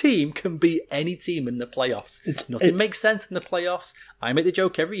 Any team can beat any team in the playoffs. Nothing makes sense in the playoffs. I make the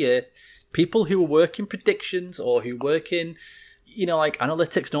joke every year. People who work in predictions or who work in, like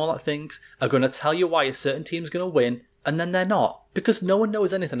analytics and all that things are going to tell you why a certain team's going to win, and then they're not, because no one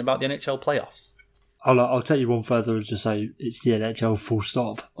knows anything about the NHL playoffs. I'll take you one further and just say it's the NHL full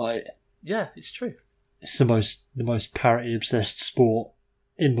stop. Yeah, it's true. It's the most parity obsessed sport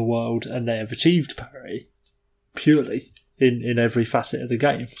in the world, and they have achieved parity purely in every facet of the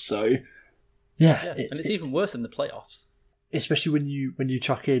game. So yeah, and it's even worse in the playoffs, especially when you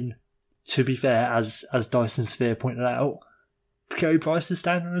chuck in. To be fair, as Dyson Sphere pointed out, Gary Price is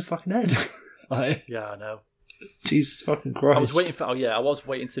standing on his fucking head. Yeah, I know. Jesus fucking Christ! I was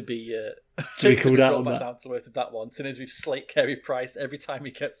waiting to be called out on that. Down to earth with that one. As soon as we've slate Carey Price, every time he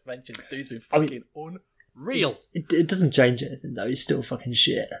gets mentioned, dude's been fucking unreal. It doesn't change anything though. He's still fucking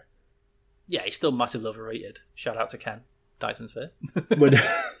shit. Yeah, he's still massively overrated. Shout out to Ken Dyson Sphere. When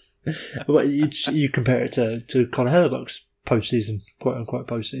you compare it to Conor Hellebuck's postseason, quote unquote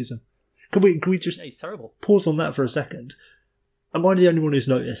postseason. Can we just he's terrible. Pause on that for a second? Am I the only one who's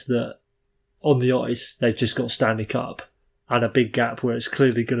noticed that on the ice they've just got Stanley Cup and a big gap where it's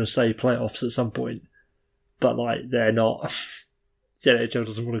clearly going to say playoffs at some point, but they're not. The NHL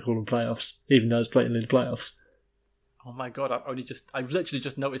doesn't want to call them playoffs, even though it's blatantly playoffs. Oh my god! I've literally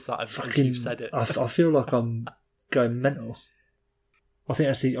just noticed that. As you've said it. I feel like I'm going mental. I think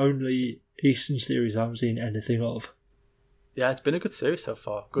that's the only Eastern series I haven't seen anything of. Yeah, it's been a good series so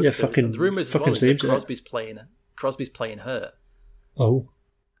far. Good series. The rumours as well is that Crosby's playing hurt. Oh.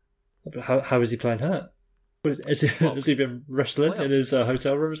 How is he playing hurt? Has he been wrestling in his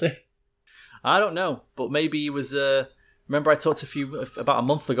hotel room, is he? I don't know, but maybe he was... remember I talked about a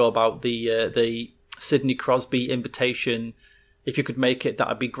month ago about the Sidney Crosby invitation. If you could make it,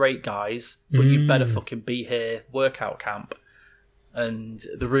 that'd be great, guys. But you better fucking be here, workout camp. And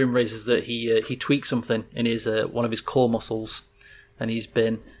the rumour is that he tweaked something in his one of his core muscles, and he's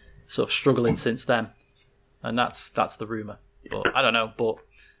been sort of struggling since then. And that's the rumour. But I don't know. But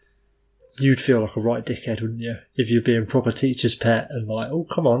you'd feel like a right dickhead, wouldn't you, if you're being proper teacher's pet and oh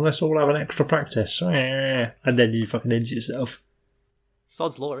come on, let's all have an extra practice, and then you fucking injure yourself.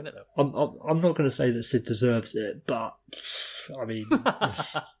 Sod's law, isn't it? Though I'm not going to say that Sid deserves it, but I mean.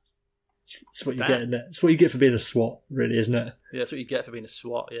 It's what you get, isn't it? It's what you get for being a SWAT, really, isn't it? Yeah, that's what you get for being a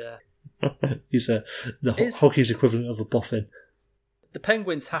SWAT, yeah. He's hockey's equivalent of a boffin. The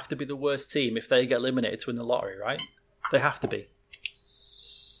Penguins have to be the worst team if they get eliminated to win the lottery, right? They have to be.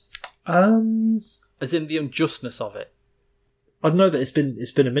 As in the unjustness of it. I don't know, but it's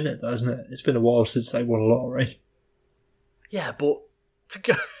been a minute though, hasn't it? It's been a while since they won a lottery. Yeah, but to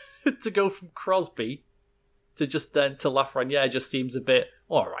go to go from Crosby to just then to Lafreniere just seems a bit.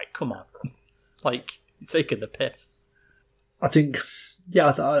 All right, come on, like you're taking the piss. I think,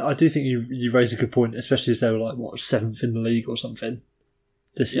 yeah, I do think you raise a good point, especially as they were like what 7th in the league or something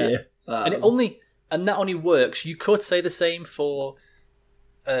this year, and that only works. You could say the same for.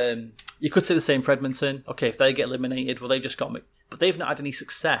 You could say the same for Edmonton. Okay, if they get eliminated, well, they just got me, but they've not had any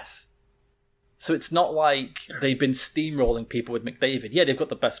success. So it's not like they've been steamrolling people with McDavid. Yeah, they've got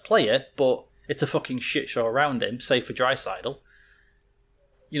the best player, but it's a fucking shit show around him, save for Draisaitl.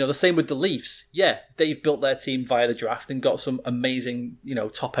 You know, the same with the Leafs. Yeah, they've built their team via the draft and got some amazing,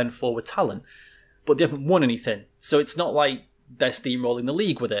 top-end forward talent, but they haven't won anything. So it's not like they're steamrolling the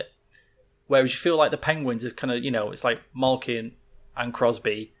league with it. Whereas you feel like the Penguins are kind of, it's like Malkin and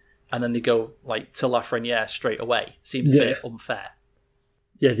Crosby, and then they go like to Lafreniere straight away. Seems a bit unfair.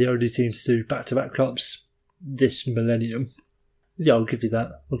 Yeah, the only team to do back-to-back cups this millennium. Yeah, I'll give you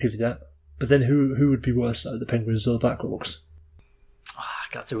that. But then who would be worse though, the Penguins or the Blackhawks?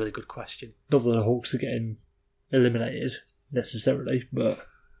 That's a really good question. Not that the Hawks are getting eliminated necessarily, but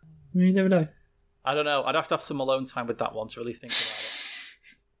you never know. I don't know. I'd have to have some alone time with that one to really think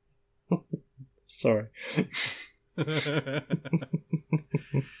about it. Sorry.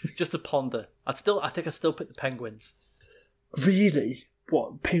 Just to ponder. I think I'd still pick the Penguins. Really?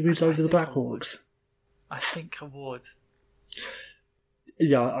 What, Penguins over the Blackhawks? I think I would.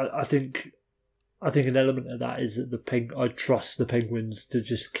 Yeah, I think an element of that is that I trust the Penguins to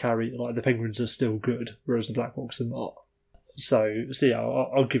just carry, like the Penguins are still good, whereas the Blackhawks are not. So yeah,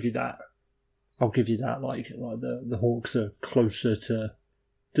 I'll give you that. Like the Hawks are closer to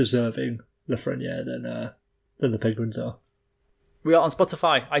deserving Lafreniere than the Penguins are. We are on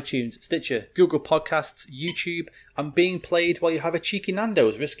Spotify, iTunes, Stitcher, Google Podcasts, YouTube, and being played while you have a cheeky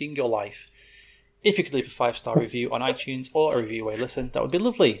Nando's risking your life. If you could leave a 5-star review on iTunes or a review where you listen, that would be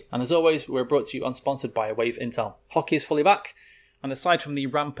lovely. And as always, we're brought to you and sponsored by Wave Intel. Hockey is fully back, and aside from the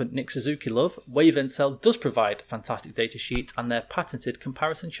rampant Nick Suzuki love, Wave Intel does provide fantastic data sheets and their patented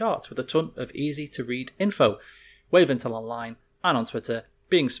comparison charts with a ton of easy-to-read info. Wave Intel online and on Twitter,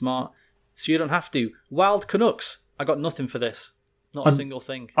 being smart, so you don't have to. Wild Canucks, I got nothing for this. Not a single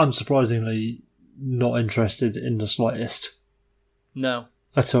thing. Unsurprisingly, not interested in the slightest. No.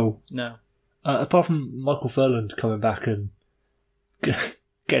 At all. No. Apart from Michael Furland coming back and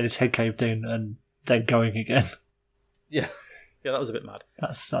getting his head caved in and then going again. Yeah, that was a bit mad.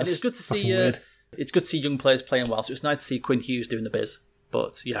 That's and it's good to see. It's good to see young players playing well. So it's nice to see Quinn Hughes doing the biz.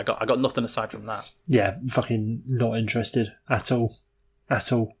 But yeah, I got nothing aside from that. Yeah, fucking not interested at all.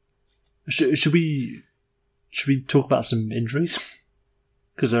 Should we talk about some injuries?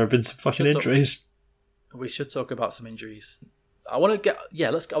 Because there have been some fucking injuries. We should talk about some injuries. I want to get... Yeah,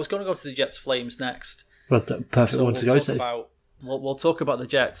 I was going to go to the Jets Flames next. But the perfect one to go to. We'll talk about the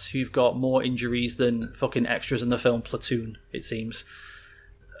Jets, who've got more injuries than fucking extras in the film Platoon, it seems.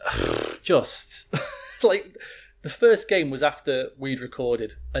 Just... like, the first game was after we'd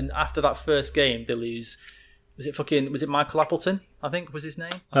recorded. And after that first game, they lose... Was it Michael Appleton, I think was his name?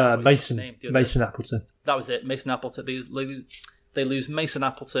 Mason Appleton. That was it, Mason Appleton. They lose Mason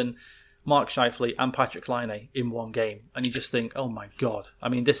Appleton, Mark Scheifele, and Patrick Laine in one game. And you just think, oh my God. I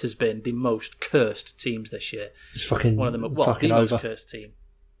mean, this has been the most cursed teams this year. It's fucking one of them. Well, the over. most cursed team.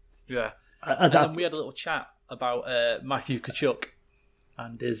 Yeah. And then we had a little chat about Matthew Tkachuk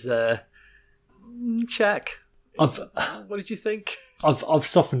and his check. What did you think? I've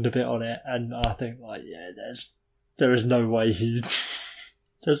softened a bit on it, and I think there is no way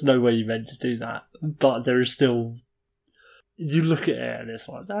there's no way you meant to do that, but there is still. You look at it and it's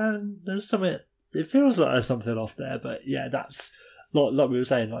like there's something. It feels like there's something off there, but yeah, that's like we were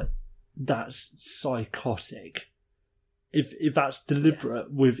saying, like that's psychotic. If that's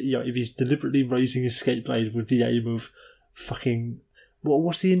deliberate, with if he's deliberately raising his skate blade with the aim of fucking.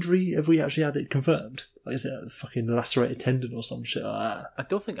 What's the injury? Have we actually had it confirmed? Like, is it a fucking lacerated tendon or some shit like that? I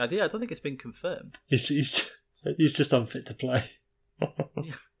don't think it's been confirmed. He's just unfit to play. You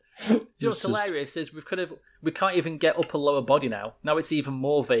know what's hilarious is we can't even get upper lower body now. Now it's even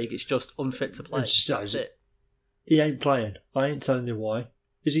more vague. It's just unfit to play. That's it. He ain't playing. I ain't telling you why.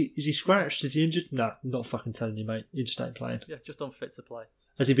 Is he scratched? Is he injured? Nah, not fucking telling you, mate. He just ain't playing. Yeah, just unfit to play.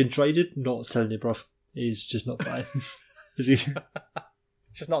 Has he been traded? Not telling you, bruv. He's just not playing. Is he?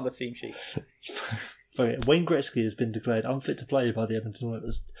 It's just not on the team sheet. Wayne Gretzky has been declared unfit to play by the Edmonton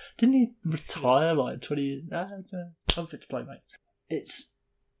Oilers. Didn't he retire like 20? Unfit to play, mate.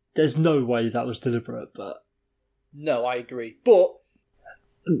 There's no way that was deliberate, but no, I agree. But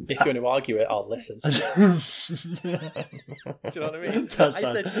If you want to argue it, I'll listen. Do you know what I mean?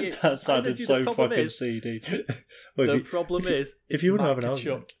 That sounded so fucking seedy. The problem is, if you want to have an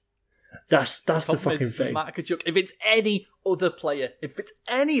argument, that's the fucking thing. Matt Tkachuk. If it's any other player Mate,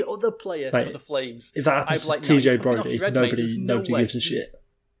 for the Flames, if that happens to TJ Brody, nobody gives a shit.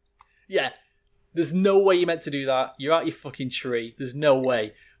 Yeah, there's no way you're meant to do that. You're out your fucking tree. There's no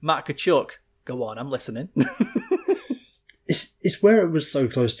way. Matt Tkachuk, go on, I'm listening. It's where it was so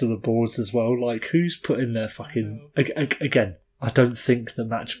close to the boards as well. Like, who's putting their fucking... Again, I don't think that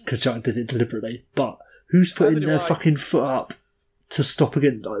Matt Tkachuk did it deliberately, but who's putting their fucking foot up to stop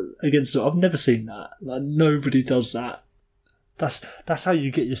against it? I've never seen that. Like, nobody does that. That's how you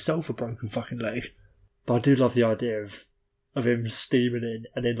get yourself a broken fucking leg. But I do love the idea of him steaming in,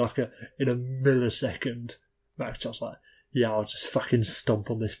 and in a millisecond, Matt Tkachuk's like, yeah, I'll just fucking stomp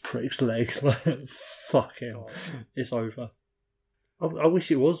on this prick's leg. Like, fuck him. It's over. I wish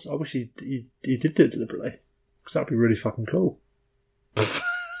it was. I wish he did do it deliberately. Because that'd be really fucking cool.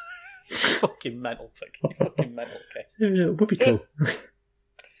 Fucking mental, okay? Yeah, it would be cool.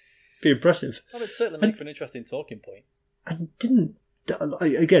 Be impressive. Well, it'd certainly make for an interesting talking point. And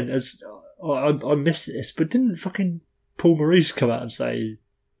again, as I missed this, but didn't fucking Paul Maurice come out and say,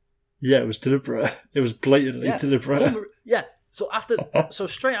 yeah, it was deliberate. It was blatantly deliberate. So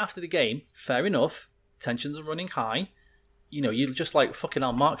straight after the game, fair enough, tensions are running high. You know, you're just like, fucking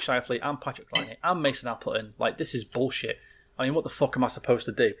hell, Mark Scheifele and Patrick Laine and Mason Appleton. Like, this is bullshit. I mean, what the fuck am I supposed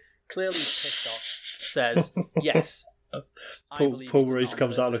to do? Clearly he's pissed off, says, yes. Paul Maurice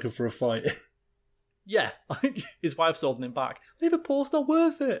comes out looking for a fight. Yeah, his wife's holding him back. Liverpool's not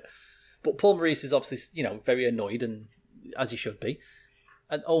worth it. But Paul Maurice is obviously, you know, very annoyed, and as he should be.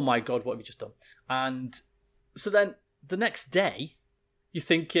 And oh my God, what have you just done? And so then the next day, you're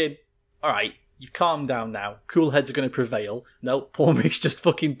thinking, all right, you've calmed down now. Cool heads are going to prevail. No, Paul Maurice just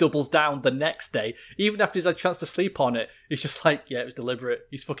fucking doubles down the next day. Even after he's had a chance to sleep on it, he's just like, yeah, it was deliberate.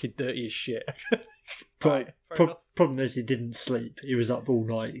 He's fucking dirty as shit. Problem is he didn't sleep. He was up all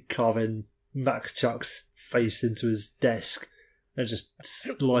night carving Matt Tkachuk's face into his desk and just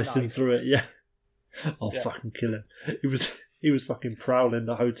slicing through it. Yeah. I'll fucking kill him. He was fucking prowling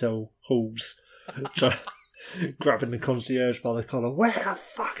the hotel halls, grabbing the concierge by the collar. Where the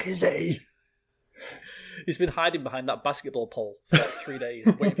fuck is he? He's been hiding behind that basketball pole for like 3 days,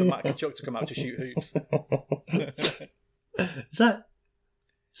 waiting for Matt Tkachuk to come out to shoot hoops. Is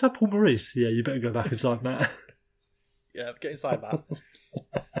that Paul Maurice? Yeah, you better go back inside, Matt. Yeah, get inside, Matt.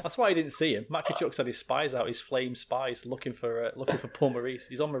 That's why I didn't see him. Matt Tkachuk had his spies out, his flame spies, looking for Paul Maurice.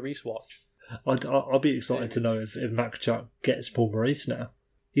 He's on Maurice watch. I'll be excited to know if Matt Tkachuk gets Paul Maurice now.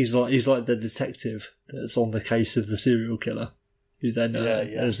 He's like the detective that's on the case of the serial killer, who then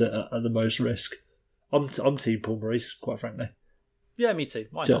is at the most risk. I'm team Paul Maurice, quite frankly. Yeah, me too.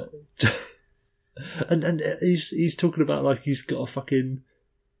 Why not? And he's talking about like he's got a fucking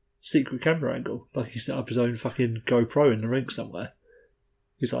secret camera angle, like he set up his own fucking GoPro in the rink somewhere.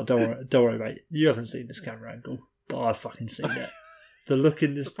 He's like, don't worry, mate. You haven't seen this camera angle, but I've fucking seen it. The look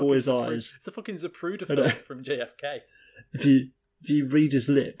in this boy's eyes. It's the fucking Zapruder film from JFK. If you read his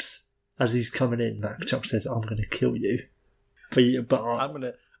lips as he's coming in, Matt Tkachuk says, "I'm going to kill you," but I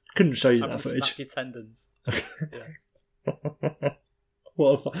couldn't show you that footage. Snap your tendons.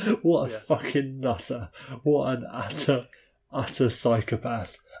 What a fucking nutter! What an utter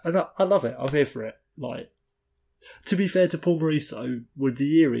psychopath! And I love it. I'm here for it. Like, to be fair to Paul Maurice, though, with the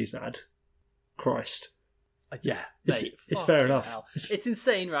year he's had, Christ. Yeah, it's fair enough. It's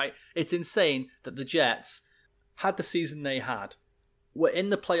insane, right? It's insane that the Jets had the season they had. Were in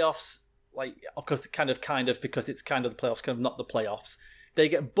the playoffs, like, of course, kind of, because it's kind of the playoffs, kind of not the playoffs. They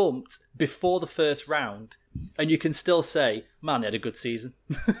get bumped before the first round, and you can still say, man, they had a good season.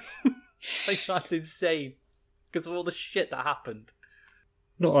 Like, that's insane. Because of all the shit that happened.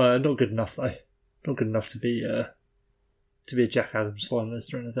 Not good enough, though. Not good enough to be a Jack Adams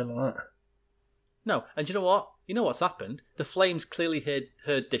finalist or anything like that. No, and you know what? You know what's happened? The Flames clearly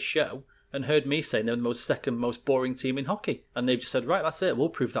heard this show and heard me saying they're the second most boring team in hockey. And they've just said, right, that's it. We'll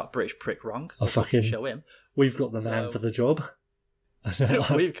prove that British prick wrong. We'll fucking show him. We've got the man for the job.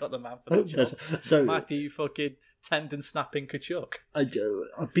 We've got the man for the job. So, Matthew fucking tendon snapping Tkachuk.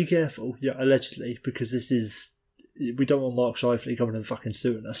 I'd be careful, allegedly, because we don't want Mark Scheifele coming and fucking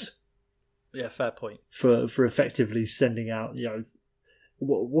suing us. Yeah, fair point. For effectively sending out,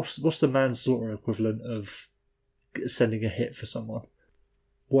 what's the manslaughter equivalent of sending a hit for someone?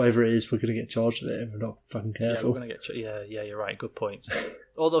 Whatever it is, we're going to get charged with it if we're not fucking careful. Yeah, we're going to get yeah, you're right. Good point.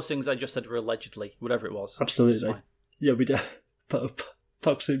 All those things I just said were allegedly, whatever it was. Absolutely. Yeah, we do.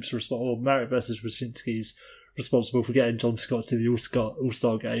 Puck Soup's response, or Marek versus Wyszynski's responsible for getting John Scott to the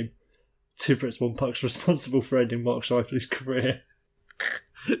All-Star game. 2 Brits, 1 Puck's responsible for ending Mark Scheifele's career.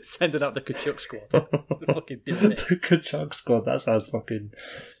 Sending out the Kachuk squad. Fucking doing it. The Kachuk squad, that sounds fucking...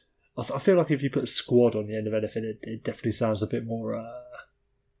 I feel like if you put squad on the end of anything, it definitely sounds a bit more,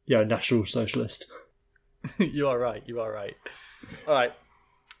 National Socialist. You are right. All right.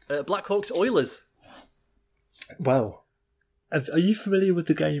 Blackhawks Oilers. Well, are you familiar with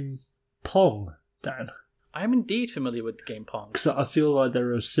the game Pong, Dan? I am indeed familiar with the game Pong. Because I feel like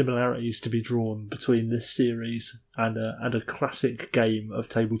there are similarities to be drawn between this series and a classic game of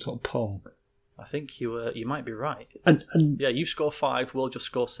tabletop Pong. I think you might be right. And yeah, you score 5, we'll just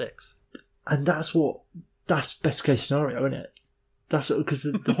score 6. And that's best case scenario, isn't it? That's because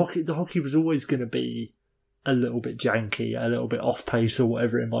the hockey was always going to be a little bit janky, a little bit off pace, or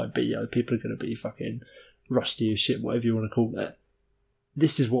whatever it might be. People are going to be fucking rusty as shit, whatever you want to call it.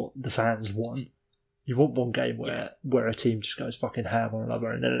 This is what the fans want. You want one game where a team just goes fucking ham on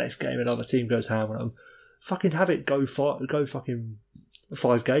another, and then the next game another team goes ham on them. Fucking have it go fucking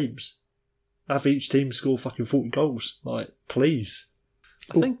 5 games. Have each team score fucking 40 goals. Like, please.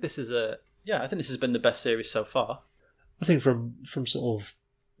 I think this has been the best series so far. I think from sort of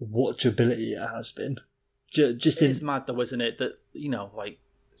watchability it has been. It's mad though, isn't it? That, like,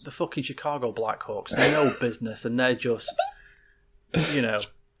 the fucking Chicago Blackhawks, they're no business, and they're just, I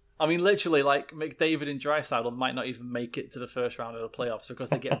mean, literally, like, McDavid and Draisaitl might not even make it to the first round of the playoffs because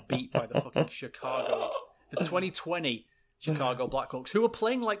they get beat by the fucking the 2020 Chicago Blackhawks, who were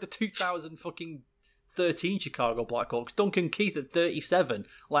playing like the 2013 Chicago Blackhawks. Duncan Keith at 37,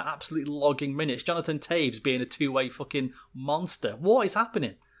 like, absolutely logging minutes. Jonathan Taves being a two-way fucking monster. What is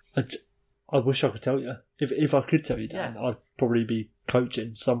happening? I wish I could tell you. If I could tell you, Dan, I'd probably be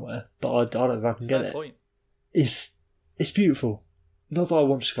coaching somewhere, but I don't know if I can get it. Point. It's beautiful. Not that I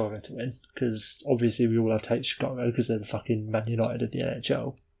want Chicago to win, because obviously we all have to hate Chicago because they're the fucking Man United of the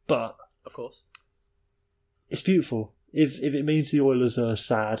NHL. But of course, it's beautiful. If it means the Oilers are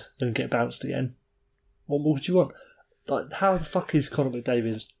sad and get bounced again, what more do you want? Like, how the fuck is Connor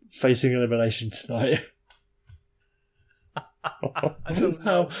McDavid facing elimination tonight? I don't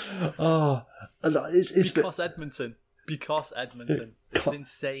know. It's because Edmonton. It's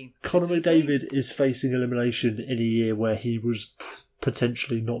insane. Connor McDavid is facing elimination in a year where he was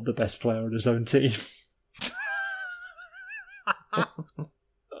potentially not the best player on his own team.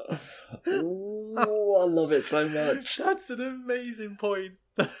 Ooh, I love it so much. That's an amazing point.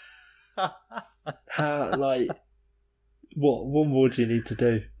 What more do you need to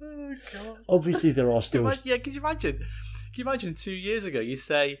do? Oh, God. Obviously, there are still... Can you imagine 2 years ago, you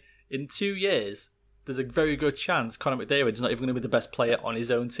say, in 2 years, there's a very good chance Connor McDavid's not even going to be the best player on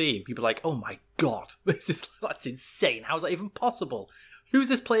his own team. You'd be like, oh my God, that's insane. How's that even possible? Who's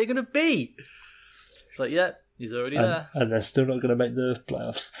this player going to be? It's like, yeah, he's already there. And they're still not going to make the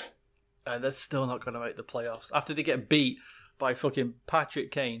playoffs. After they get beat by fucking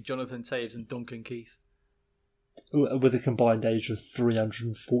Patrick Kane, Jonathan Taves and Duncan Keith. With a combined age of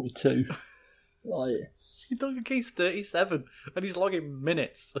 342. Like... Duncan Keith's 37 and he's logging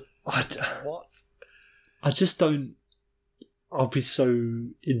minutes. What? I just don't... I'll be so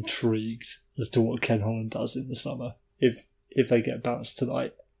intrigued as to what Ken Holland does in the summer if they get bounced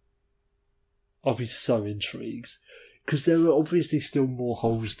tonight. I'll be so intrigued. Because there are obviously still more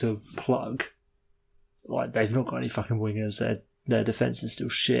holes to plug. Like, they've not got any fucking wingers, their defence is still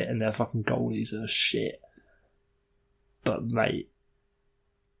shit, and their fucking goalies are shit. But, mate,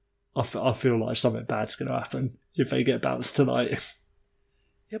 I feel like something bad's going to happen if they get bounced tonight.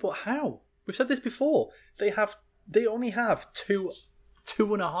 Yeah, but how? We've said this before. They only have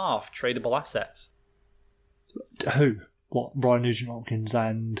 2.5 tradable assets. Who? What? Ryan Nugent-Hopkins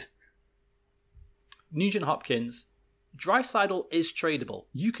and... Nugent-Hopkins. Draisaitl is tradable.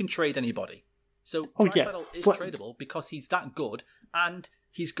 You can trade anybody. So Draisaitl is tradable because he's that good, and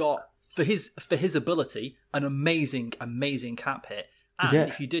he's got, for his ability, an amazing, amazing cap hit. And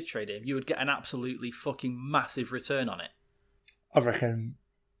if you did trade him, you would get an absolutely fucking massive return on it. I reckon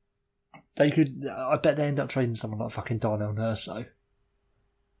they could... I bet they end up trading someone like fucking Darnell Nurse, though.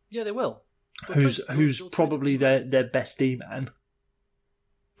 Yeah, they will. Who's probably their best D-man.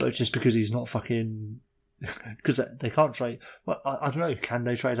 But just because he's not fucking... Because they can't trade... Well, I don't know. Can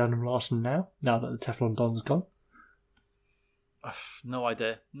they trade Adam Larson now that the Teflon Don's gone? No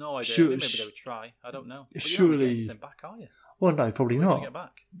idea. Sure, maybe they would try. I don't know. But surely... you're not getting back, are you? Well, no, probably not. Get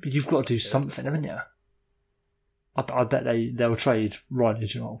back? But you've got to do something, haven't you? I bet they'll trade Ryan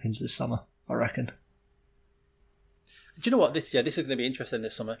Nugent-Hopkins this summer, I reckon. Do you know what? This is going to be interesting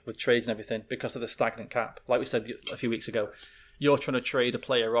this summer with trades and everything because of the stagnant cap. Like we said a few weeks ago, you're trying to trade a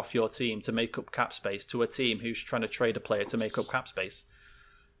player off your team to make up cap space to a team who's trying to trade a player to make up cap space.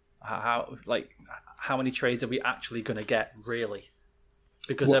 How many trades are we actually going to get, really?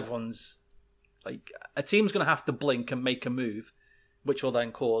 Because everyone's like, a team's going to have to blink and make a move, which will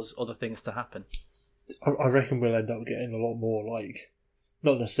then cause other things to happen. I reckon we'll end up getting a lot more, like,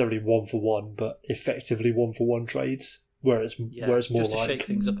 not necessarily 1-for-1, but effectively 1-for-1 trades, where it's more just to like shake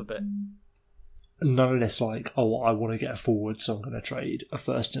things up a bit. None less like, oh, I want to get a forward, so I'm going to trade a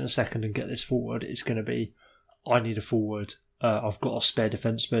first and a second and get this forward. It's going to be, I need a forward. I've got a spare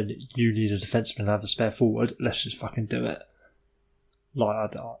defenseman. You need a defenseman and have a spare forward. Let's just fucking do it. Like,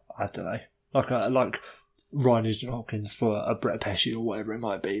 I don't know. Like Ryan Nugent-Hopkins for a Brett Pesci or whatever it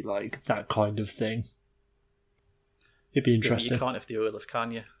might be. Like, that kind of thing. It'd be interesting. You can't if the Oilers, can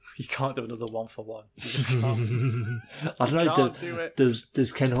you? You can't do another 1-for-1. You just can't. I don't know. Do it.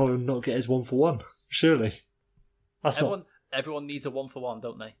 Does Ken Holland not get his 1-for-1? Surely. Everyone needs a 1-for-1,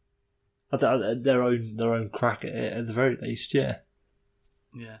 don't they? Their own crack at it, at the very least, yeah.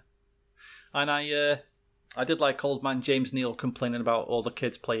 Yeah. And I did like old man James Neal complaining about all the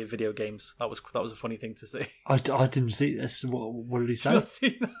kids playing video games. That was a funny thing to see. I didn't see this. What did he say?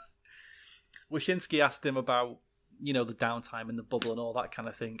 Wyshynski asked him about, the downtime in the bubble and all that kind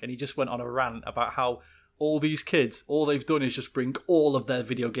of thing, and he just went on a rant about how all these kids, all they've done is just bring all of their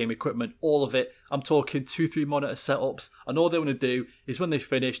video game equipment, all of it. I'm talking 2-3 monitor setups, and all they want to do is when they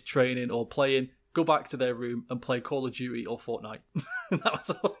finish training or playing, go back to their room and play Call of Duty or Fortnite. And that was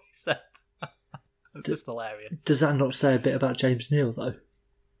all he said. It's just hilarious. Does that not say a bit about James Neal, though?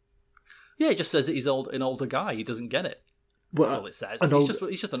 Yeah, it just says that he's an older guy. He doesn't get it. That's all it says.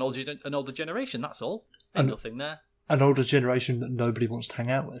 He's just an older generation, that's all. Ain't nothing there. An older generation that nobody wants to hang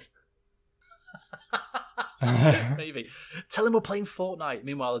out with. Maybe. Tell him we're playing Fortnite.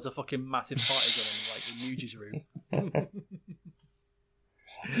 Meanwhile, there's a fucking massive party going in Nuge's room.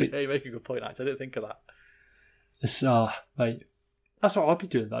 Yeah, you make a good point, actually. I didn't think of that. It's, mate, that's what I'd be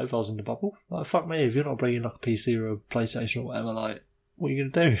doing, though, if I was in the bubble. Like, fuck me, if you're not bringing like a PC or a PlayStation or whatever, like, what are you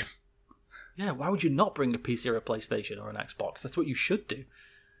going to do? Yeah, why would you not bring a PC or a PlayStation or an Xbox? That's what you should do.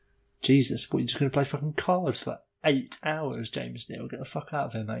 Jesus, what, you're just going to play fucking cars for 8 hours, James Neal? Get the fuck out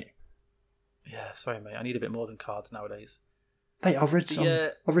of here, mate. Yeah, sorry, mate. I need a bit more than cards nowadays. Mate, I read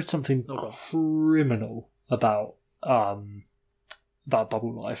something criminal about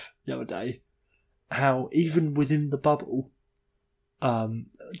bubble life the other day. How even within the bubble,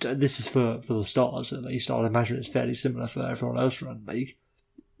 this is for the Stars at least. I'd imagine it's fairly similar for everyone else around the league.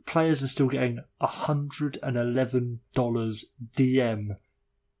 Players are still getting $111 DM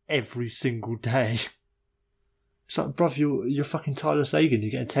every single day. It's like, bruv, you're fucking Tyler Sagan.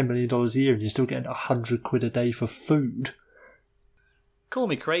 You're getting $10 million a year and you're still getting £100 a day for food. Call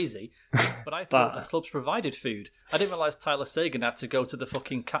me crazy, but I thought the clubs provided food. I didn't realise Tyler Sagan had to go to the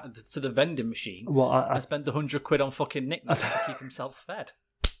fucking to the vending machine and spend £100 on fucking knickknacks to keep himself fed.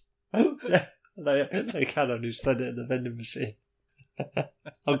 They can only spend it in the vending machine.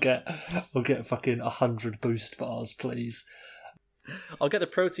 I'll get fucking 100 Boost bars, please. I'll get the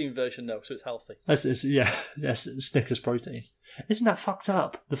protein version though, so it's healthy. Yes, Snickers protein. Isn't that fucked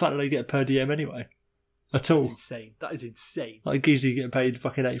up? The fact that they get per DM anyway. At all. That's insane. That is insane. Like Geezy getting paid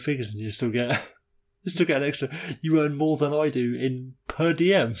fucking 8 figures and you still get an extra. You earn more than I do in per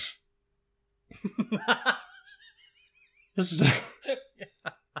DM.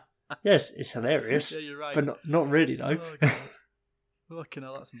 Yes, it's hilarious. Yeah, you're right. But not really though. Oh, God. Fucking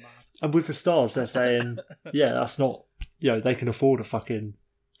hell, that's mad. And with the Stars, they're saying, yeah, that's not, they can afford a fucking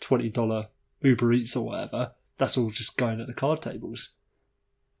 $20 Uber Eats or whatever. That's all just going at the card tables.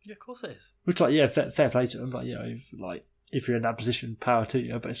 Yeah, of course it is. Which, fair play to them. Like, if you're in that position, power to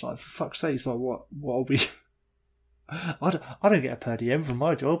you. But it's like, for fuck's sake, it's like, what are we? I don't get a per diem from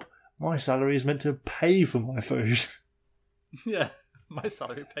my job. My salary is meant to pay for my food. Yeah, my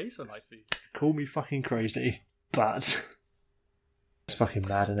salary pays for my food. Call me fucking crazy, but it's fucking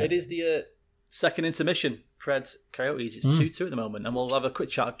mad, isn't it? It is the second intermission. Preds Coyotes. It's 2-2 at the moment, and we'll have a quick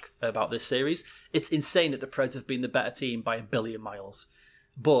chat about this series. It's insane that the Preds have been the better team by 1 billion miles.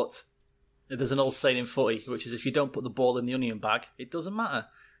 But there's an old saying in footy, which is if you don't put the ball in the onion bag, it doesn't matter.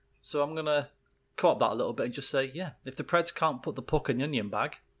 So I'm going to co-op that a little bit and just say, yeah, if the Preds can't put the puck in the onion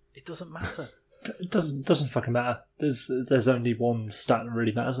bag, it doesn't matter. It doesn't fucking matter. There's only one stat that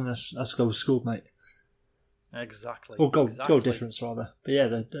really matters, and that's goals scored, mate. Exactly. Or goal difference, rather. But yeah,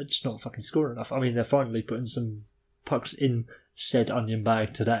 they're just not fucking scoring enough. I mean, they're finally putting some pucks in said onion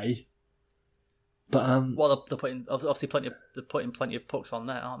bag today. But well, they're putting plenty of pucks on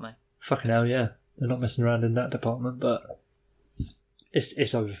there, aren't they? Fucking hell, yeah. They're not messing around in that department, but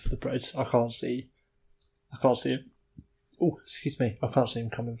it's over for the Preds. I can't see it. Oh, excuse me. I can't see him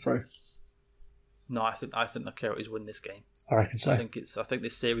coming through. No, I think the Coyotes win this game. I reckon so. I think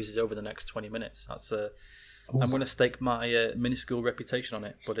this series is over the next 20 minutes. I'm going to stake my minuscule reputation on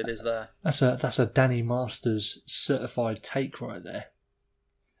it, but it is there. That's a Danny Masters certified take right there.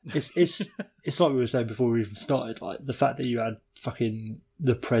 It's like we were saying before we even started, like the fact that you had fucking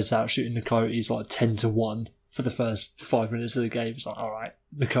the Preds out shooting the Coyotes like 10-1 for the first 5 minutes of the game. It's like, all right,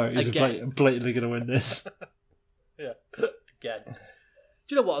 the Coyotes are blatantly going to win this. Yeah, again.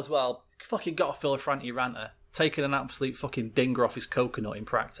 Do you know what as well? Fucking got a Phil Franti ranter taking an absolute fucking dinger off his coconut in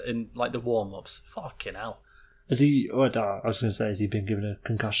practice in like the warm-ups. Fucking hell. Has he? I was going to say, has he been given a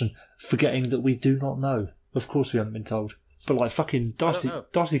concussion? Forgetting that we do not know. Of course, we haven't been told. But like fucking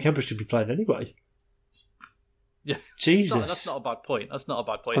Darcy Kemper should be playing anyway. Yeah, Jesus, that's not a bad point.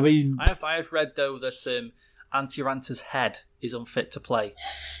 I mean, I have read though that Antti Ranta's head is unfit to play.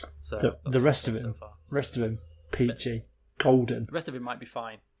 So the rest of him, peachy, golden. The rest of him might be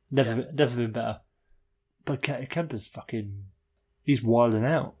fine. Never been better. But Kemper's fucking, he's wilding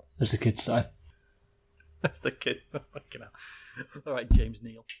out, as the kids say. That's the kid. Fucking hell. All right, James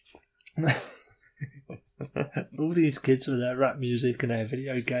Neal. All these kids with their rap music and their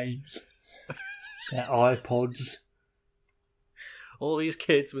video games, their iPods. All these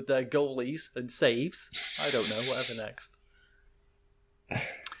kids with their goalies and saves. I don't know. Whatever next.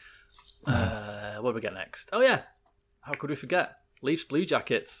 What do we get next? Oh yeah, how could we forget? Leafs Blue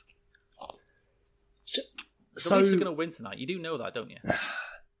Jackets. The Leafs are going to win tonight. You do know that, don't you?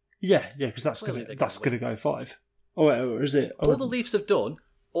 Yeah, because that's going to go 5. Oh, wait, or is it? All the Leafs have done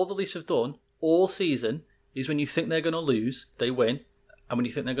all season is when you think they're going to lose, they win, and when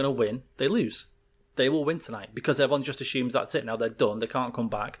you think they're going to win, they lose. They will win tonight because everyone just assumes that's it. Now they're done. They can't come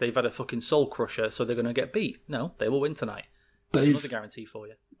back. They've had a fucking soul crusher, so they're going to get beat. No, they will win tonight. That's another guarantee for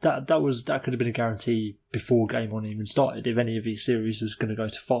you. That could have been a guarantee before game 1 even started. If any of these series was going to go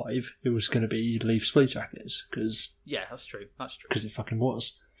to 5, it was going to be Leafs Blue Jackets. Yeah, that's true. Because it fucking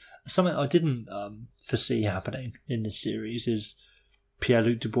was. Something I didn't foresee happening in this series is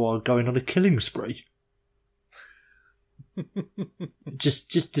Pierre-Luc Dubois going on a killing spree.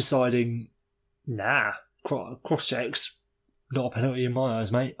 just deciding, nah, cross-checks, not a penalty in my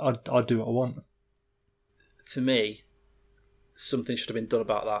eyes, mate. I'd do what I want. To me, something should have been done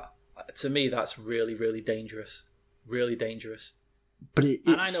about that. To me, that's really, really dangerous. Really dangerous. But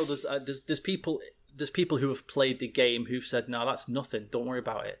and I know there's people who have played the game who've said, no, that's nothing. Don't worry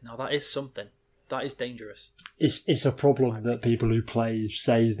about it. No, that is something. That is dangerous. It's a problem that people who play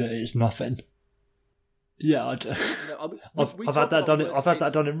say that it's nothing. Yeah, I've had that done. I've had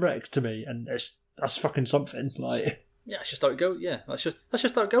that done in rec to me, and that's fucking something. Like, yeah, that's just how it goes. Yeah, that's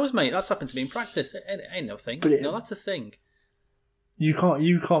just how it goes, mate. That's happened to me in practice. It ain't no thing. No, that's a thing. You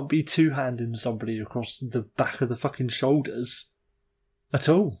can't be two-handing somebody across the back of the fucking shoulders at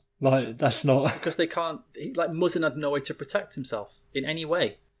all. Like, that's not because they can't. Like Muzzin had no way to protect himself in any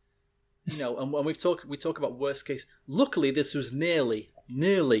way. And when we talk about worst case. Luckily, this was nearly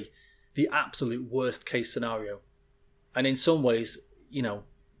the absolute worst case scenario, and in some ways,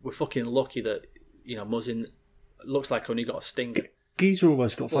 we're fucking lucky that Muzzin looks like only got a stinger. Geezer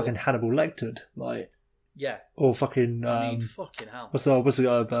almost got fucking Hannibal Lectered, like. Yeah. Or fucking. Fucking hell. What's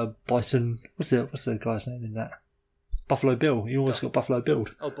the guy? Bison. What's the guy's name in that? Buffalo Bill. He almost got Buffalo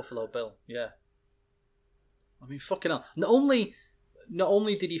Billed. Oh, Buffalo Bill. Yeah. I mean, fucking hell. Not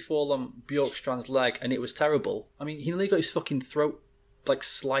only did he fall on Bjorkstrand's leg and it was terrible. I mean, he nearly got his fucking throat like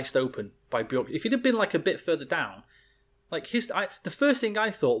sliced open by Bjork. If he'd have been like a bit further down, like the first thing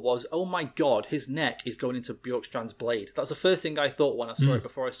I thought was, oh my god, his neck is going into Bjorkstrand's blade. That's the first thing I thought when I saw it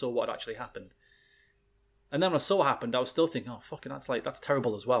before I saw what had actually happened. And then when I saw what happened, I was still thinking, oh fucking, that's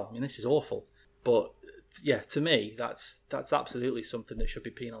terrible as well. I mean, this is awful. But yeah, to me, that's absolutely something that should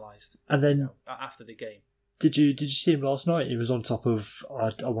be penalised. And then after the game, did you see him last night? He was on top of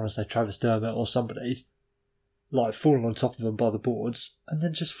I want to say Travis Dermott or somebody, like falling on top of him by the boards, and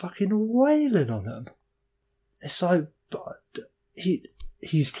then just fucking wailing on them. It's like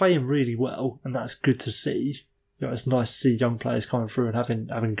he's playing really well, and that's good to see. It's nice to see young players coming through and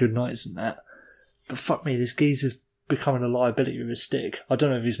having good nights and that. But fuck me, this geezer's becoming a liability with his stick. I don't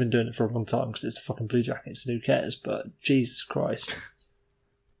know if he's been doing it for a long time because it's the fucking Blue Jackets and who cares, but Jesus Christ.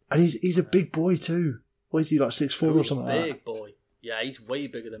 And he's a big boy too. What is he, like 6'4" or something like that? Big boy. Yeah, he's way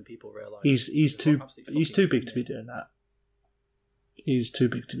bigger than people realise. He's too big to be doing that. He's too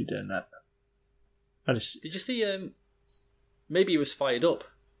big to be doing that. Did you see maybe he was fired up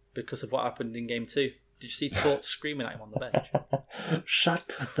because of what happened in game 2? Did you see Tort screaming at him on the bench?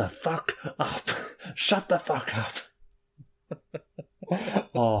 Shut the fuck up. Shut the fuck up.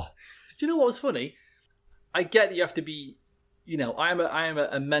 Oh. Do you know what was funny? I get that you have to be, I am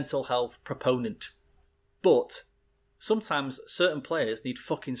a mental health proponent, but sometimes certain players need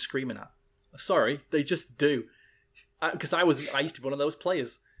fucking screaming at. Sorry, they just do. Because I used to be one of those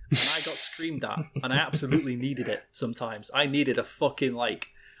players, and I got screamed at, and I absolutely needed it sometimes. I needed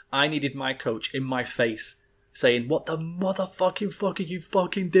I needed my coach in my face saying, "What the motherfucking fuck are you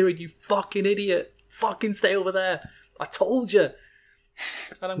fucking doing, you fucking idiot? Fucking stay over there. I told you."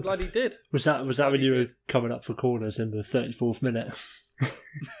 And I'm glad he did. Was that when you were coming up for corners in the 34th minute?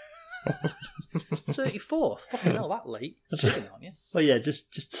 34th? Fucking hell, that late. Sitting on you. Well, yeah,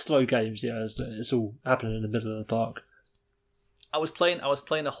 just slow games. Yeah, it's all happening in the middle of the park. I was playing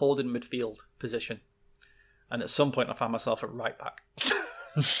a holding midfield position, and at some point I found myself at right back.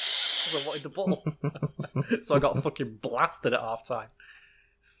 I wanted the ball, so I got fucking blasted at half time,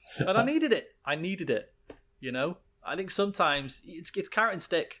 and I needed it. I think sometimes it's carrot and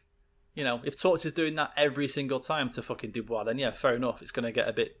stick. If Torch is doing that every single time to fucking Dubois, then yeah, fair enough. It's going to get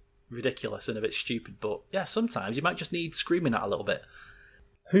a bit ridiculous and a bit stupid. But yeah, sometimes you might just need screaming at a little bit.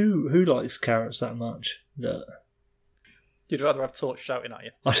 Who likes carrots that much? That you'd rather have Torch shouting at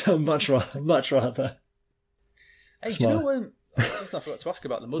you? I'd much rather. Hey, do you know something I forgot to ask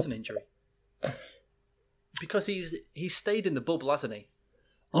about the Muzzin injury? Because he's stayed in the bubble, hasn't he?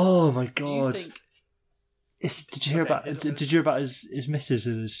 Oh my god! Do you think? Did you hear about his missus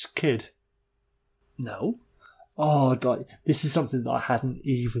and his kid? No. Oh, this is something that I hadn't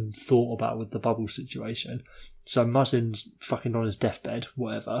even thought about with the bubble situation. So Muzzin's fucking on his deathbed,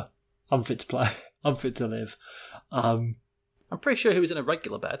 whatever. Unfit to play, unfit to live. I'm pretty sure he was in a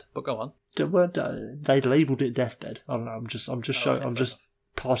regular bed, but go on. They labelled it deathbed. I don't know. I'm just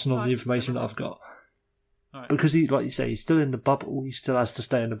passing on the information that I've got. Right. Because he, like you say, he's still in the bubble. He still has to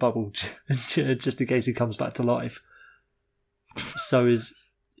stay in the bubble just in case he comes back to life. So his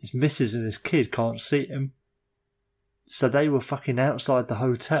missus and his kid can't see him. So they were fucking outside the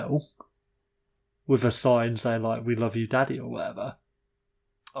hotel with a sign saying like, "We love you, Daddy," or whatever.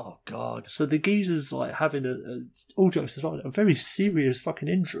 Oh God! So the geezer's like having all jokes aside, a very serious fucking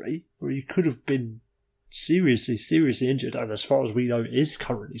injury where he could have been seriously injured, and as far as we know, is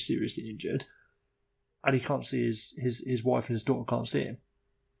currently seriously injured. And he can't see his wife and his daughter can't see him.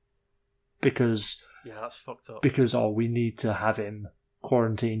 Because... Yeah, that's fucked up. Because, we need to have him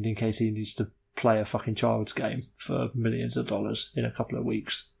quarantined in case he needs to play a fucking child's game for millions of dollars in a couple of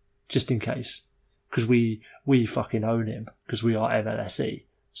weeks. Just in case. Because we fucking own him. Because we are MLSE.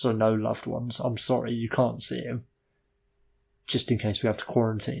 So no loved ones. I'm sorry, you can't see him. Just in case we have to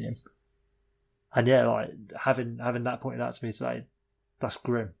quarantine him. And yeah, like, having that pointed out to me today, that's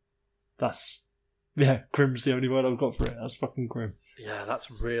grim. Yeah, grim's the only word I've got for it. That's fucking grim. Yeah,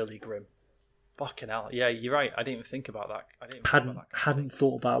 that's really grim. Fucking hell. Yeah, you're right. I didn't even think about that. Hadn't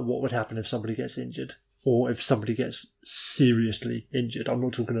thought about what would happen if somebody gets injured, or if somebody gets seriously injured. I'm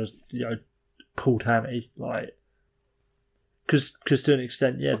not talking pulled hammy, like, because to an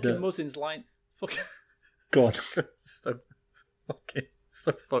extent, yeah. Fucking Muzzin's line. Fucking. Go on.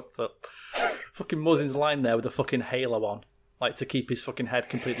 so fucked up. Fucking Muzzin's line there with the fucking halo on. Like, to keep his fucking head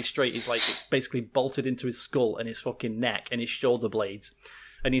completely straight. He's like, it's basically bolted into his skull and his fucking neck and his shoulder blades.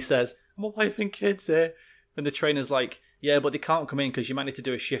 And he says, "I'm a wife and kids here." And the trainer's like, "Yeah, but they can't come in because you might need to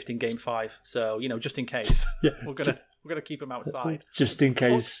do a shift in game 5. So, just in case. Yeah, we're gonna keep him outside. Just in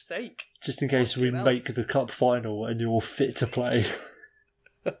case. Just in case we make the cup final and you're fit to play.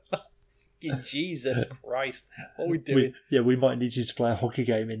 Jesus Christ. What are we doing? We might need you to play a hockey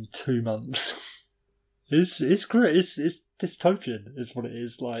game in 2 months. It's great. It's dystopian is what it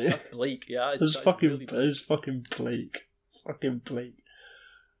is. Like, that's bleak. Yeah, it's fucking bleak. Fucking bleak.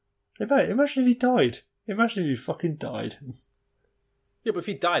 Imagine if he died. Imagine if he fucking died. Yeah, but if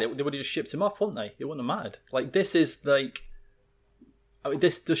he died, they would have just shipped him off, wouldn't they? It wouldn't have mattered. Like, this is like,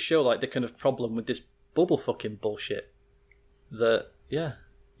 this does show like the kind of problem with this bubble fucking bullshit. That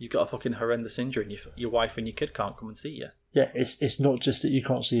you've got a fucking horrendous injury and your wife and your kid can't come and see you. Yeah, it's not just that you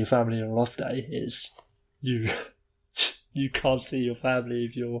can't see your family on an off day. It's you can't see your family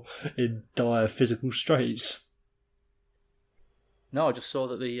if you're in dire physical straits. No, I just saw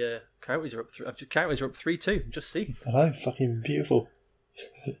that the Coyotes are up. Coyotes are up 3-2. Just see. I know, fucking beautiful.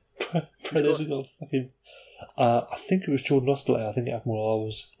 Predators got fucking. I think it was Jordan Osterley. I think Admiral I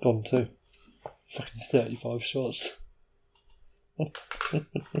was gone too. Fucking 35 shots.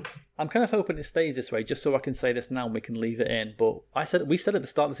 I'm kind of hoping it stays this way, just so I can say this now and we can leave it in. But we said at the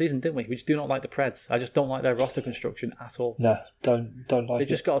start of the season, didn't we? We just do not like the Preds. I just don't like their roster construction at all. No, don't like They've it.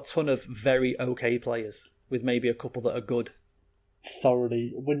 just got a ton of very okay players, with maybe a couple that are good.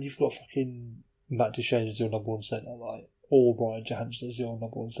 Thoroughly, when you've got fucking Matt Duchene as your number one centre, like, or Ryan Johansson as your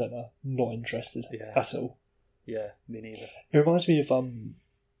number one centre, not interested at all. Yeah, me neither. It reminds me of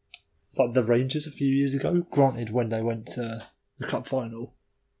like the Rangers a few years ago. Granted, when they went to the cup final,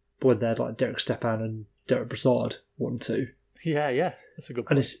 but when they had like Derek Stepan and Derek Brassard 1-2. Yeah, that's a good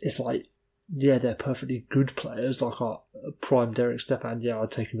point. And it's like, yeah, they're perfectly good players. Like a prime Derek Stepan, yeah,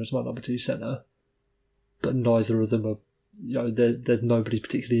 I'd take him as my number two centre. But neither of them are, there's nobody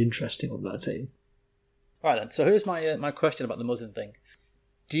particularly interesting on that team. All right then. So here's my question about the Muzzin thing.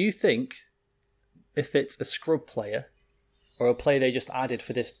 Do you think if it's a scrub player or a player they just added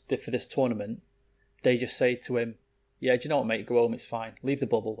for this tournament, they just say to him, "Yeah, do you know what, mate? Go home. It's fine. Leave the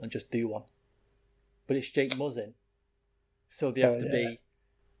bubble and just do one." But it's Jake Muzzin, so they have to be.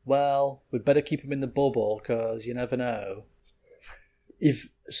 Well, we'd better keep him in the bubble because you never know. If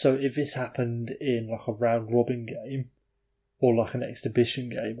this happened in like a round robin game or like an exhibition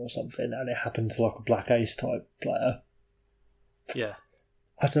game or something, and it happened to like a Black Ace type player, yeah,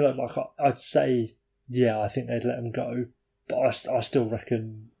 I don't know. Like I'd say, yeah, I think they'd let him go, but I still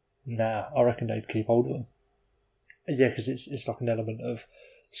reckon, I reckon they'd keep hold of him. Yeah, because it's like an element of,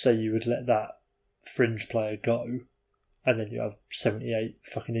 say you would let that fringe player go, and then you have 78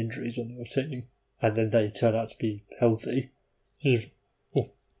 fucking injuries on your team, and then they turn out to be healthy.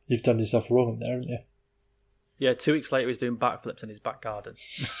 You've done yourself wrong there, haven't you? Yeah, 2 weeks later he's doing backflips in his back garden.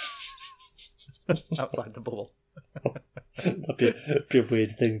 Outside the bubble. That'd be a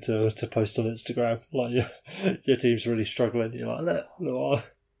weird thing to post on Instagram. Like your team's really struggling. You're like, look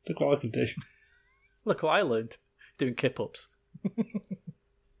what I can do. Look what I learned doing kip-ups.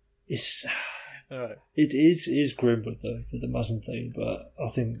 All right. It is grim with the Muzzin thing, but I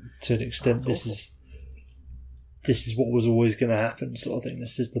think to an extent this is what was always going to happen, sort of thing.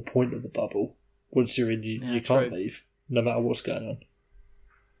 This is the point of the bubble. Once you're in, you can't leave, no matter what's going on.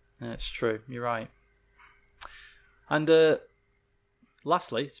 That's true. You're right. And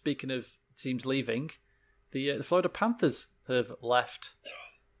lastly, speaking of teams leaving, the Florida Panthers have left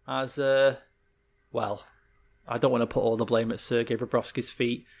as well. I don't want to put all the blame at Sergei Bobrovsky's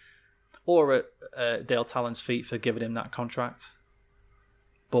feet or at Dale Talon's feet for giving him that contract,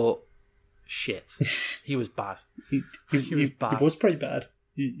 but shit, he was bad. He was bad. He was pretty bad.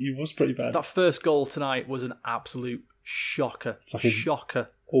 He was pretty bad. That first goal tonight was an absolute shocker. Shocker.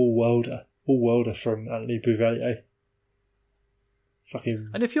 All-worlder from Anthony Beauvillier.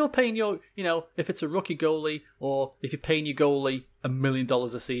 And if you're paying if it's a rookie goalie, or if you're paying your goalie $1 million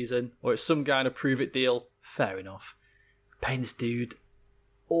a season, or it's some kind of prove-it deal, fair enough. Paying this dude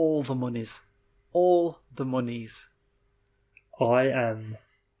all the monies. I am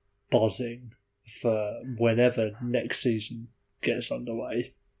buzzing for whenever next season gets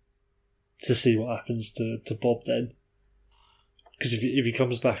underway to see what happens to Bob then. Because if he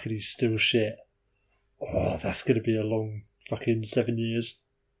comes back and he's still shit, that's going to be a long fucking 7 years.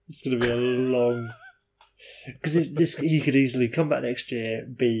 It's going to be a long... Because he could easily come back next year,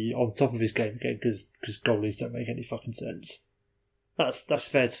 be on top of his game again, because goalies don't make any fucking sense. That's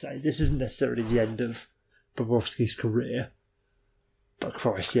fair to say. This isn't necessarily the end of Bobrovsky's career. But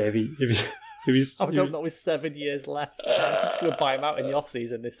Christ, yeah, if he's... I don't know, with 7 years left. I'm just going to buy him out in the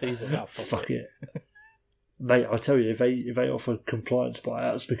off-season this season. Now, fuck it. Mate, I tell you, if they offer compliance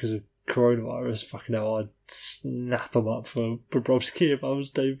buyouts because of coronavirus, fucking hell, I'd snap them up for Bobrovsky if I was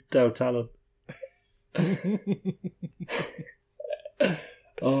Dale Talon.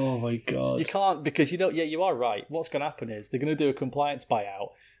 Oh my god. You can't, because you are right. What's going to happen is they're going to do a compliance buyout,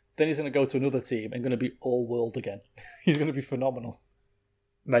 then he's going to go to another team and going to be all world again. He's going to be phenomenal.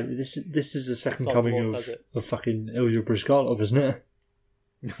 Mate, this is the second coming of fucking Ilya Bryzgalov, isn't it?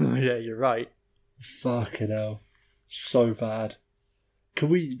 Yeah, you're right. Fucking hell. So bad.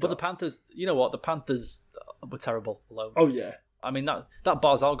 But the Panthers, you know what? The Panthers were terrible alone. Oh, yeah. I mean, that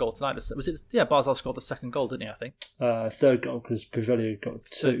Barzal goal tonight, was it? Yeah, Barzal scored the second goal, didn't he, I think? Third goal, because Beauvillier got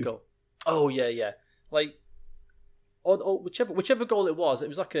two. Third goal. Oh, yeah. Like, whichever goal it was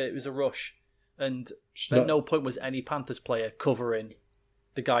a rush. And at no point was any Panthers player covering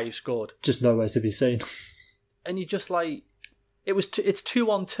the guy who scored. Just nowhere to be seen. And you just like... It's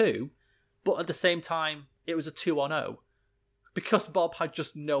 2-on-2, but at the same time, it was a 2-on-0. Because Bob had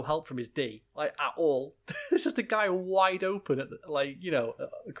just no help from his D, like, at all. It's just a guy wide open,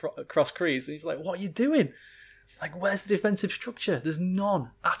 across crease. And he's like, what are you doing? Like, where's the defensive structure? There's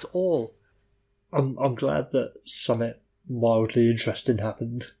none at all. I'm glad that Summit mildly interesting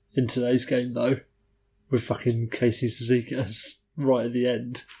happened in today's game, though, with fucking Casey Cizikas right at the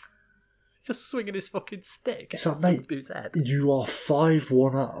end. Just swinging his fucking stick. It's like, mate, dude's head. you are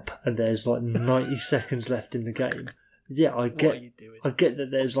 5-1 up, and there's like 90 seconds left in the game. Yeah, I get. What are you doing? I get that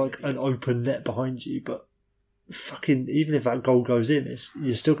there's like an open net behind you, but fucking even if that goal goes in,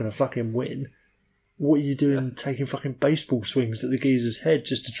 you're still gonna fucking win. What are you doing taking fucking baseball swings at the geezer's head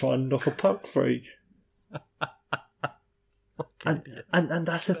just to try and knock a puck free? and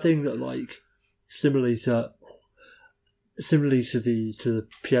that's the thing that, like, similarly to the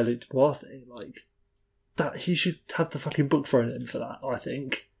Pierre-Luc Dubois thing, like, that he should have the fucking book thrown at him for that, I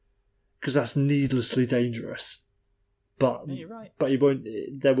think, because that's needlessly dangerous. But yeah, you're right. But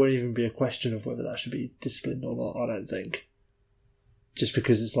there won't even be a question of whether that should be disciplined or not, I don't think. Just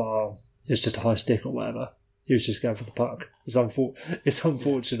because it's like, oh, it's just a high stick or whatever. He was just going for the puck. It's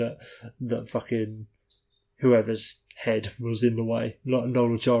unfortunate that fucking whoever's head was in the way. Noel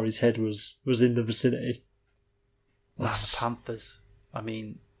Achari's head was in the vicinity. The Panthers. I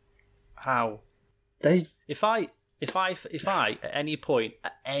mean, how? If I at any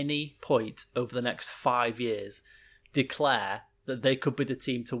point over the next 5 years declare that they could be the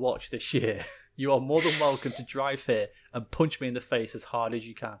team to watch this year, you are more than welcome to drive here and punch me in the face as hard as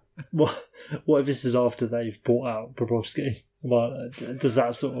you can. What if this is after they've bought out Bobrovsky? Well, does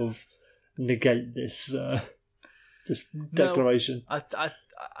that sort of negate this declaration? No,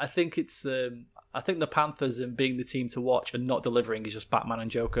 I think it's I think the Panthers and being the team to watch and not delivering is just Batman and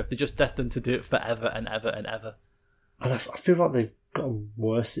Joker. They're just destined to do it forever and ever and ever. And I feel like they've gotten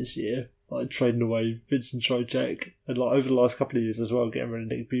worse this year, like trading away Vincent Trocheck, and like over the last couple of years as well, getting rid of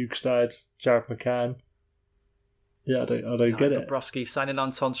Nick Bukestad, Jared McCann. Yeah, I don't get it. Bobrovsky signing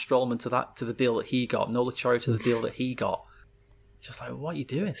Anton Strollman to the deal that he got, Noel Acciari to the deal that he got. Just like, what are you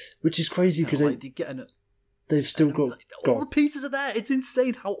doing? Which is crazy because they've still got all the pieces are there. It's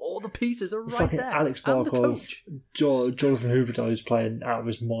insane how all the pieces are right there. Alex Barkov, Jonathan Huberdeau is playing out of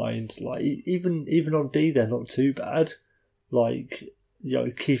his mind. Like even on D, they're not too bad. Like, you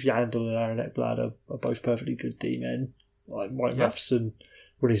know, Keith Yandel and Aaron Ekblad are both perfectly good D men. Like Mike Matheson,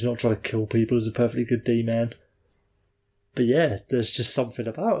 when he's not trying to kill people, is a perfectly good D man. But yeah, there's just something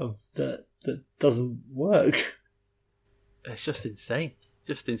about him that doesn't work. It's just insane.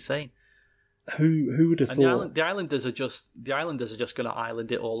 Just insane. Who would have thought? The Islanders are just going to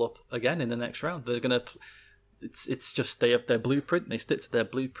island it all up again in the next round. They're going to. It's just they have their blueprint. They stick to their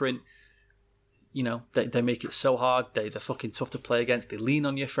blueprint. You know, they make it so hard. They're fucking tough to play against. They lean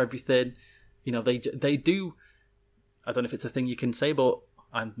on you for everything. You know, they do. I don't know if it's a thing you can say, but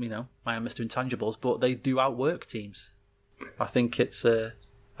I am Mr. Intangibles. But they do outwork teams. I think it's. I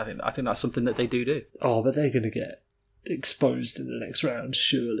think that's something that they do. Oh, but they're going to get exposed in the next round,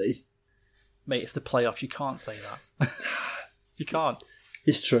 surely. Mate, it's the playoffs. You can't say that. You can't.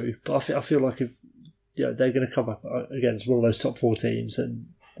 It's true, but I feel like if they're going to come up against one of those top 4 teams, then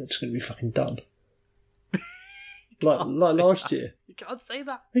they're just going to be fucking done. like last year. You can't say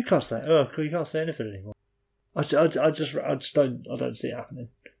that. You can't say. Oh, you can't say anything anymore. I just don't see it happening.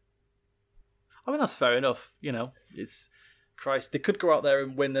 I mean, that's fair enough. You know, it's Christ. They could go out there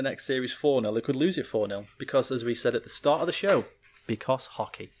and win the next series 4-0. They could lose it 4-0 because, as we said at the start of the show, because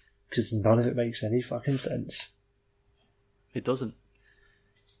hockey. Because none of it makes any fucking sense. It doesn't.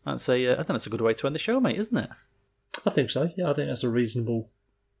 I think that's a good way to end the show, mate, isn't it? I think so. Yeah, I think that's a reasonable.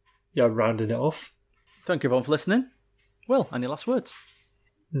 Yeah, rounding it off. Thank you everyone for listening. Will, any last words?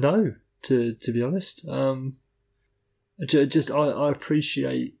 No, to be honest. I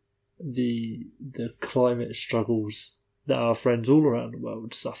appreciate the climate struggles that our friends all around the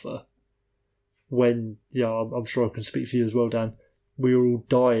world suffer. When I'm sure I can speak for you as well, Dan. We are all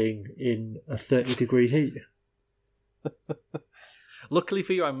dying in a 30-degree heat. Luckily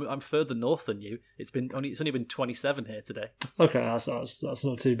for you, I'm further north than you. It's only been 27 here today. Okay, that's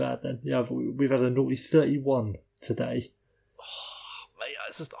not too bad then. Yeah, we've had a naughty 31 today. Oh, mate,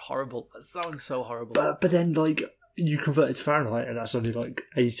 it's just horrible. That sounds so horrible. But then, like, you convert it to Fahrenheit and that's only like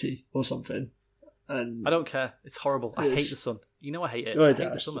 80 or something. And I don't care. It's horrible. I hate the sun. You know I hate it. Oh, I hate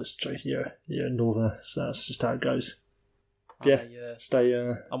the summer. That's true. You're a northerner, so that's just how it goes. Stay.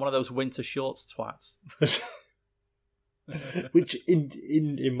 I'm one of those winter shorts twats. Which,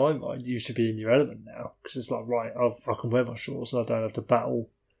 in my mind, you should be in your element now because it's like, right, I can wear my shorts and I don't have to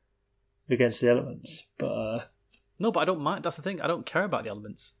battle against the elements. But no, but I don't mind. That's the thing. I don't care about the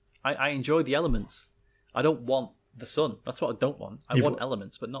elements. I enjoy the elements. I don't want the sun. That's what I don't want. I want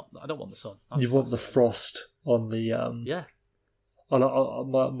elements, but I don't want the sun. You want the frost on the yeah.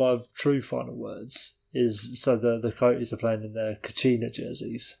 My true final words is so the Coyotes are playing in their Kachina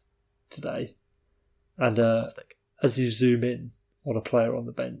jerseys today, and fantastic. as you zoom in on a player on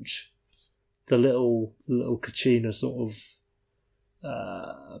the bench, the little Kachina sort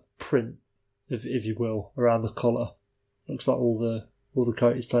of print, if you will, around the collar. Looks like all the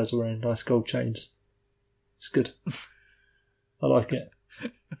Coyotes players are wearing nice gold chains. It's good. I like it.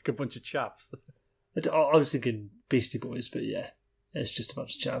 Like a bunch of chaps. I was thinking Beastie Boys, but yeah, it's just a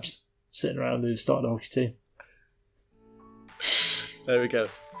bunch of chaps sitting around who've started a hockey team. There we go.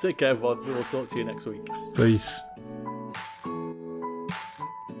 Take care, everyone. We will talk to you next week. Peace.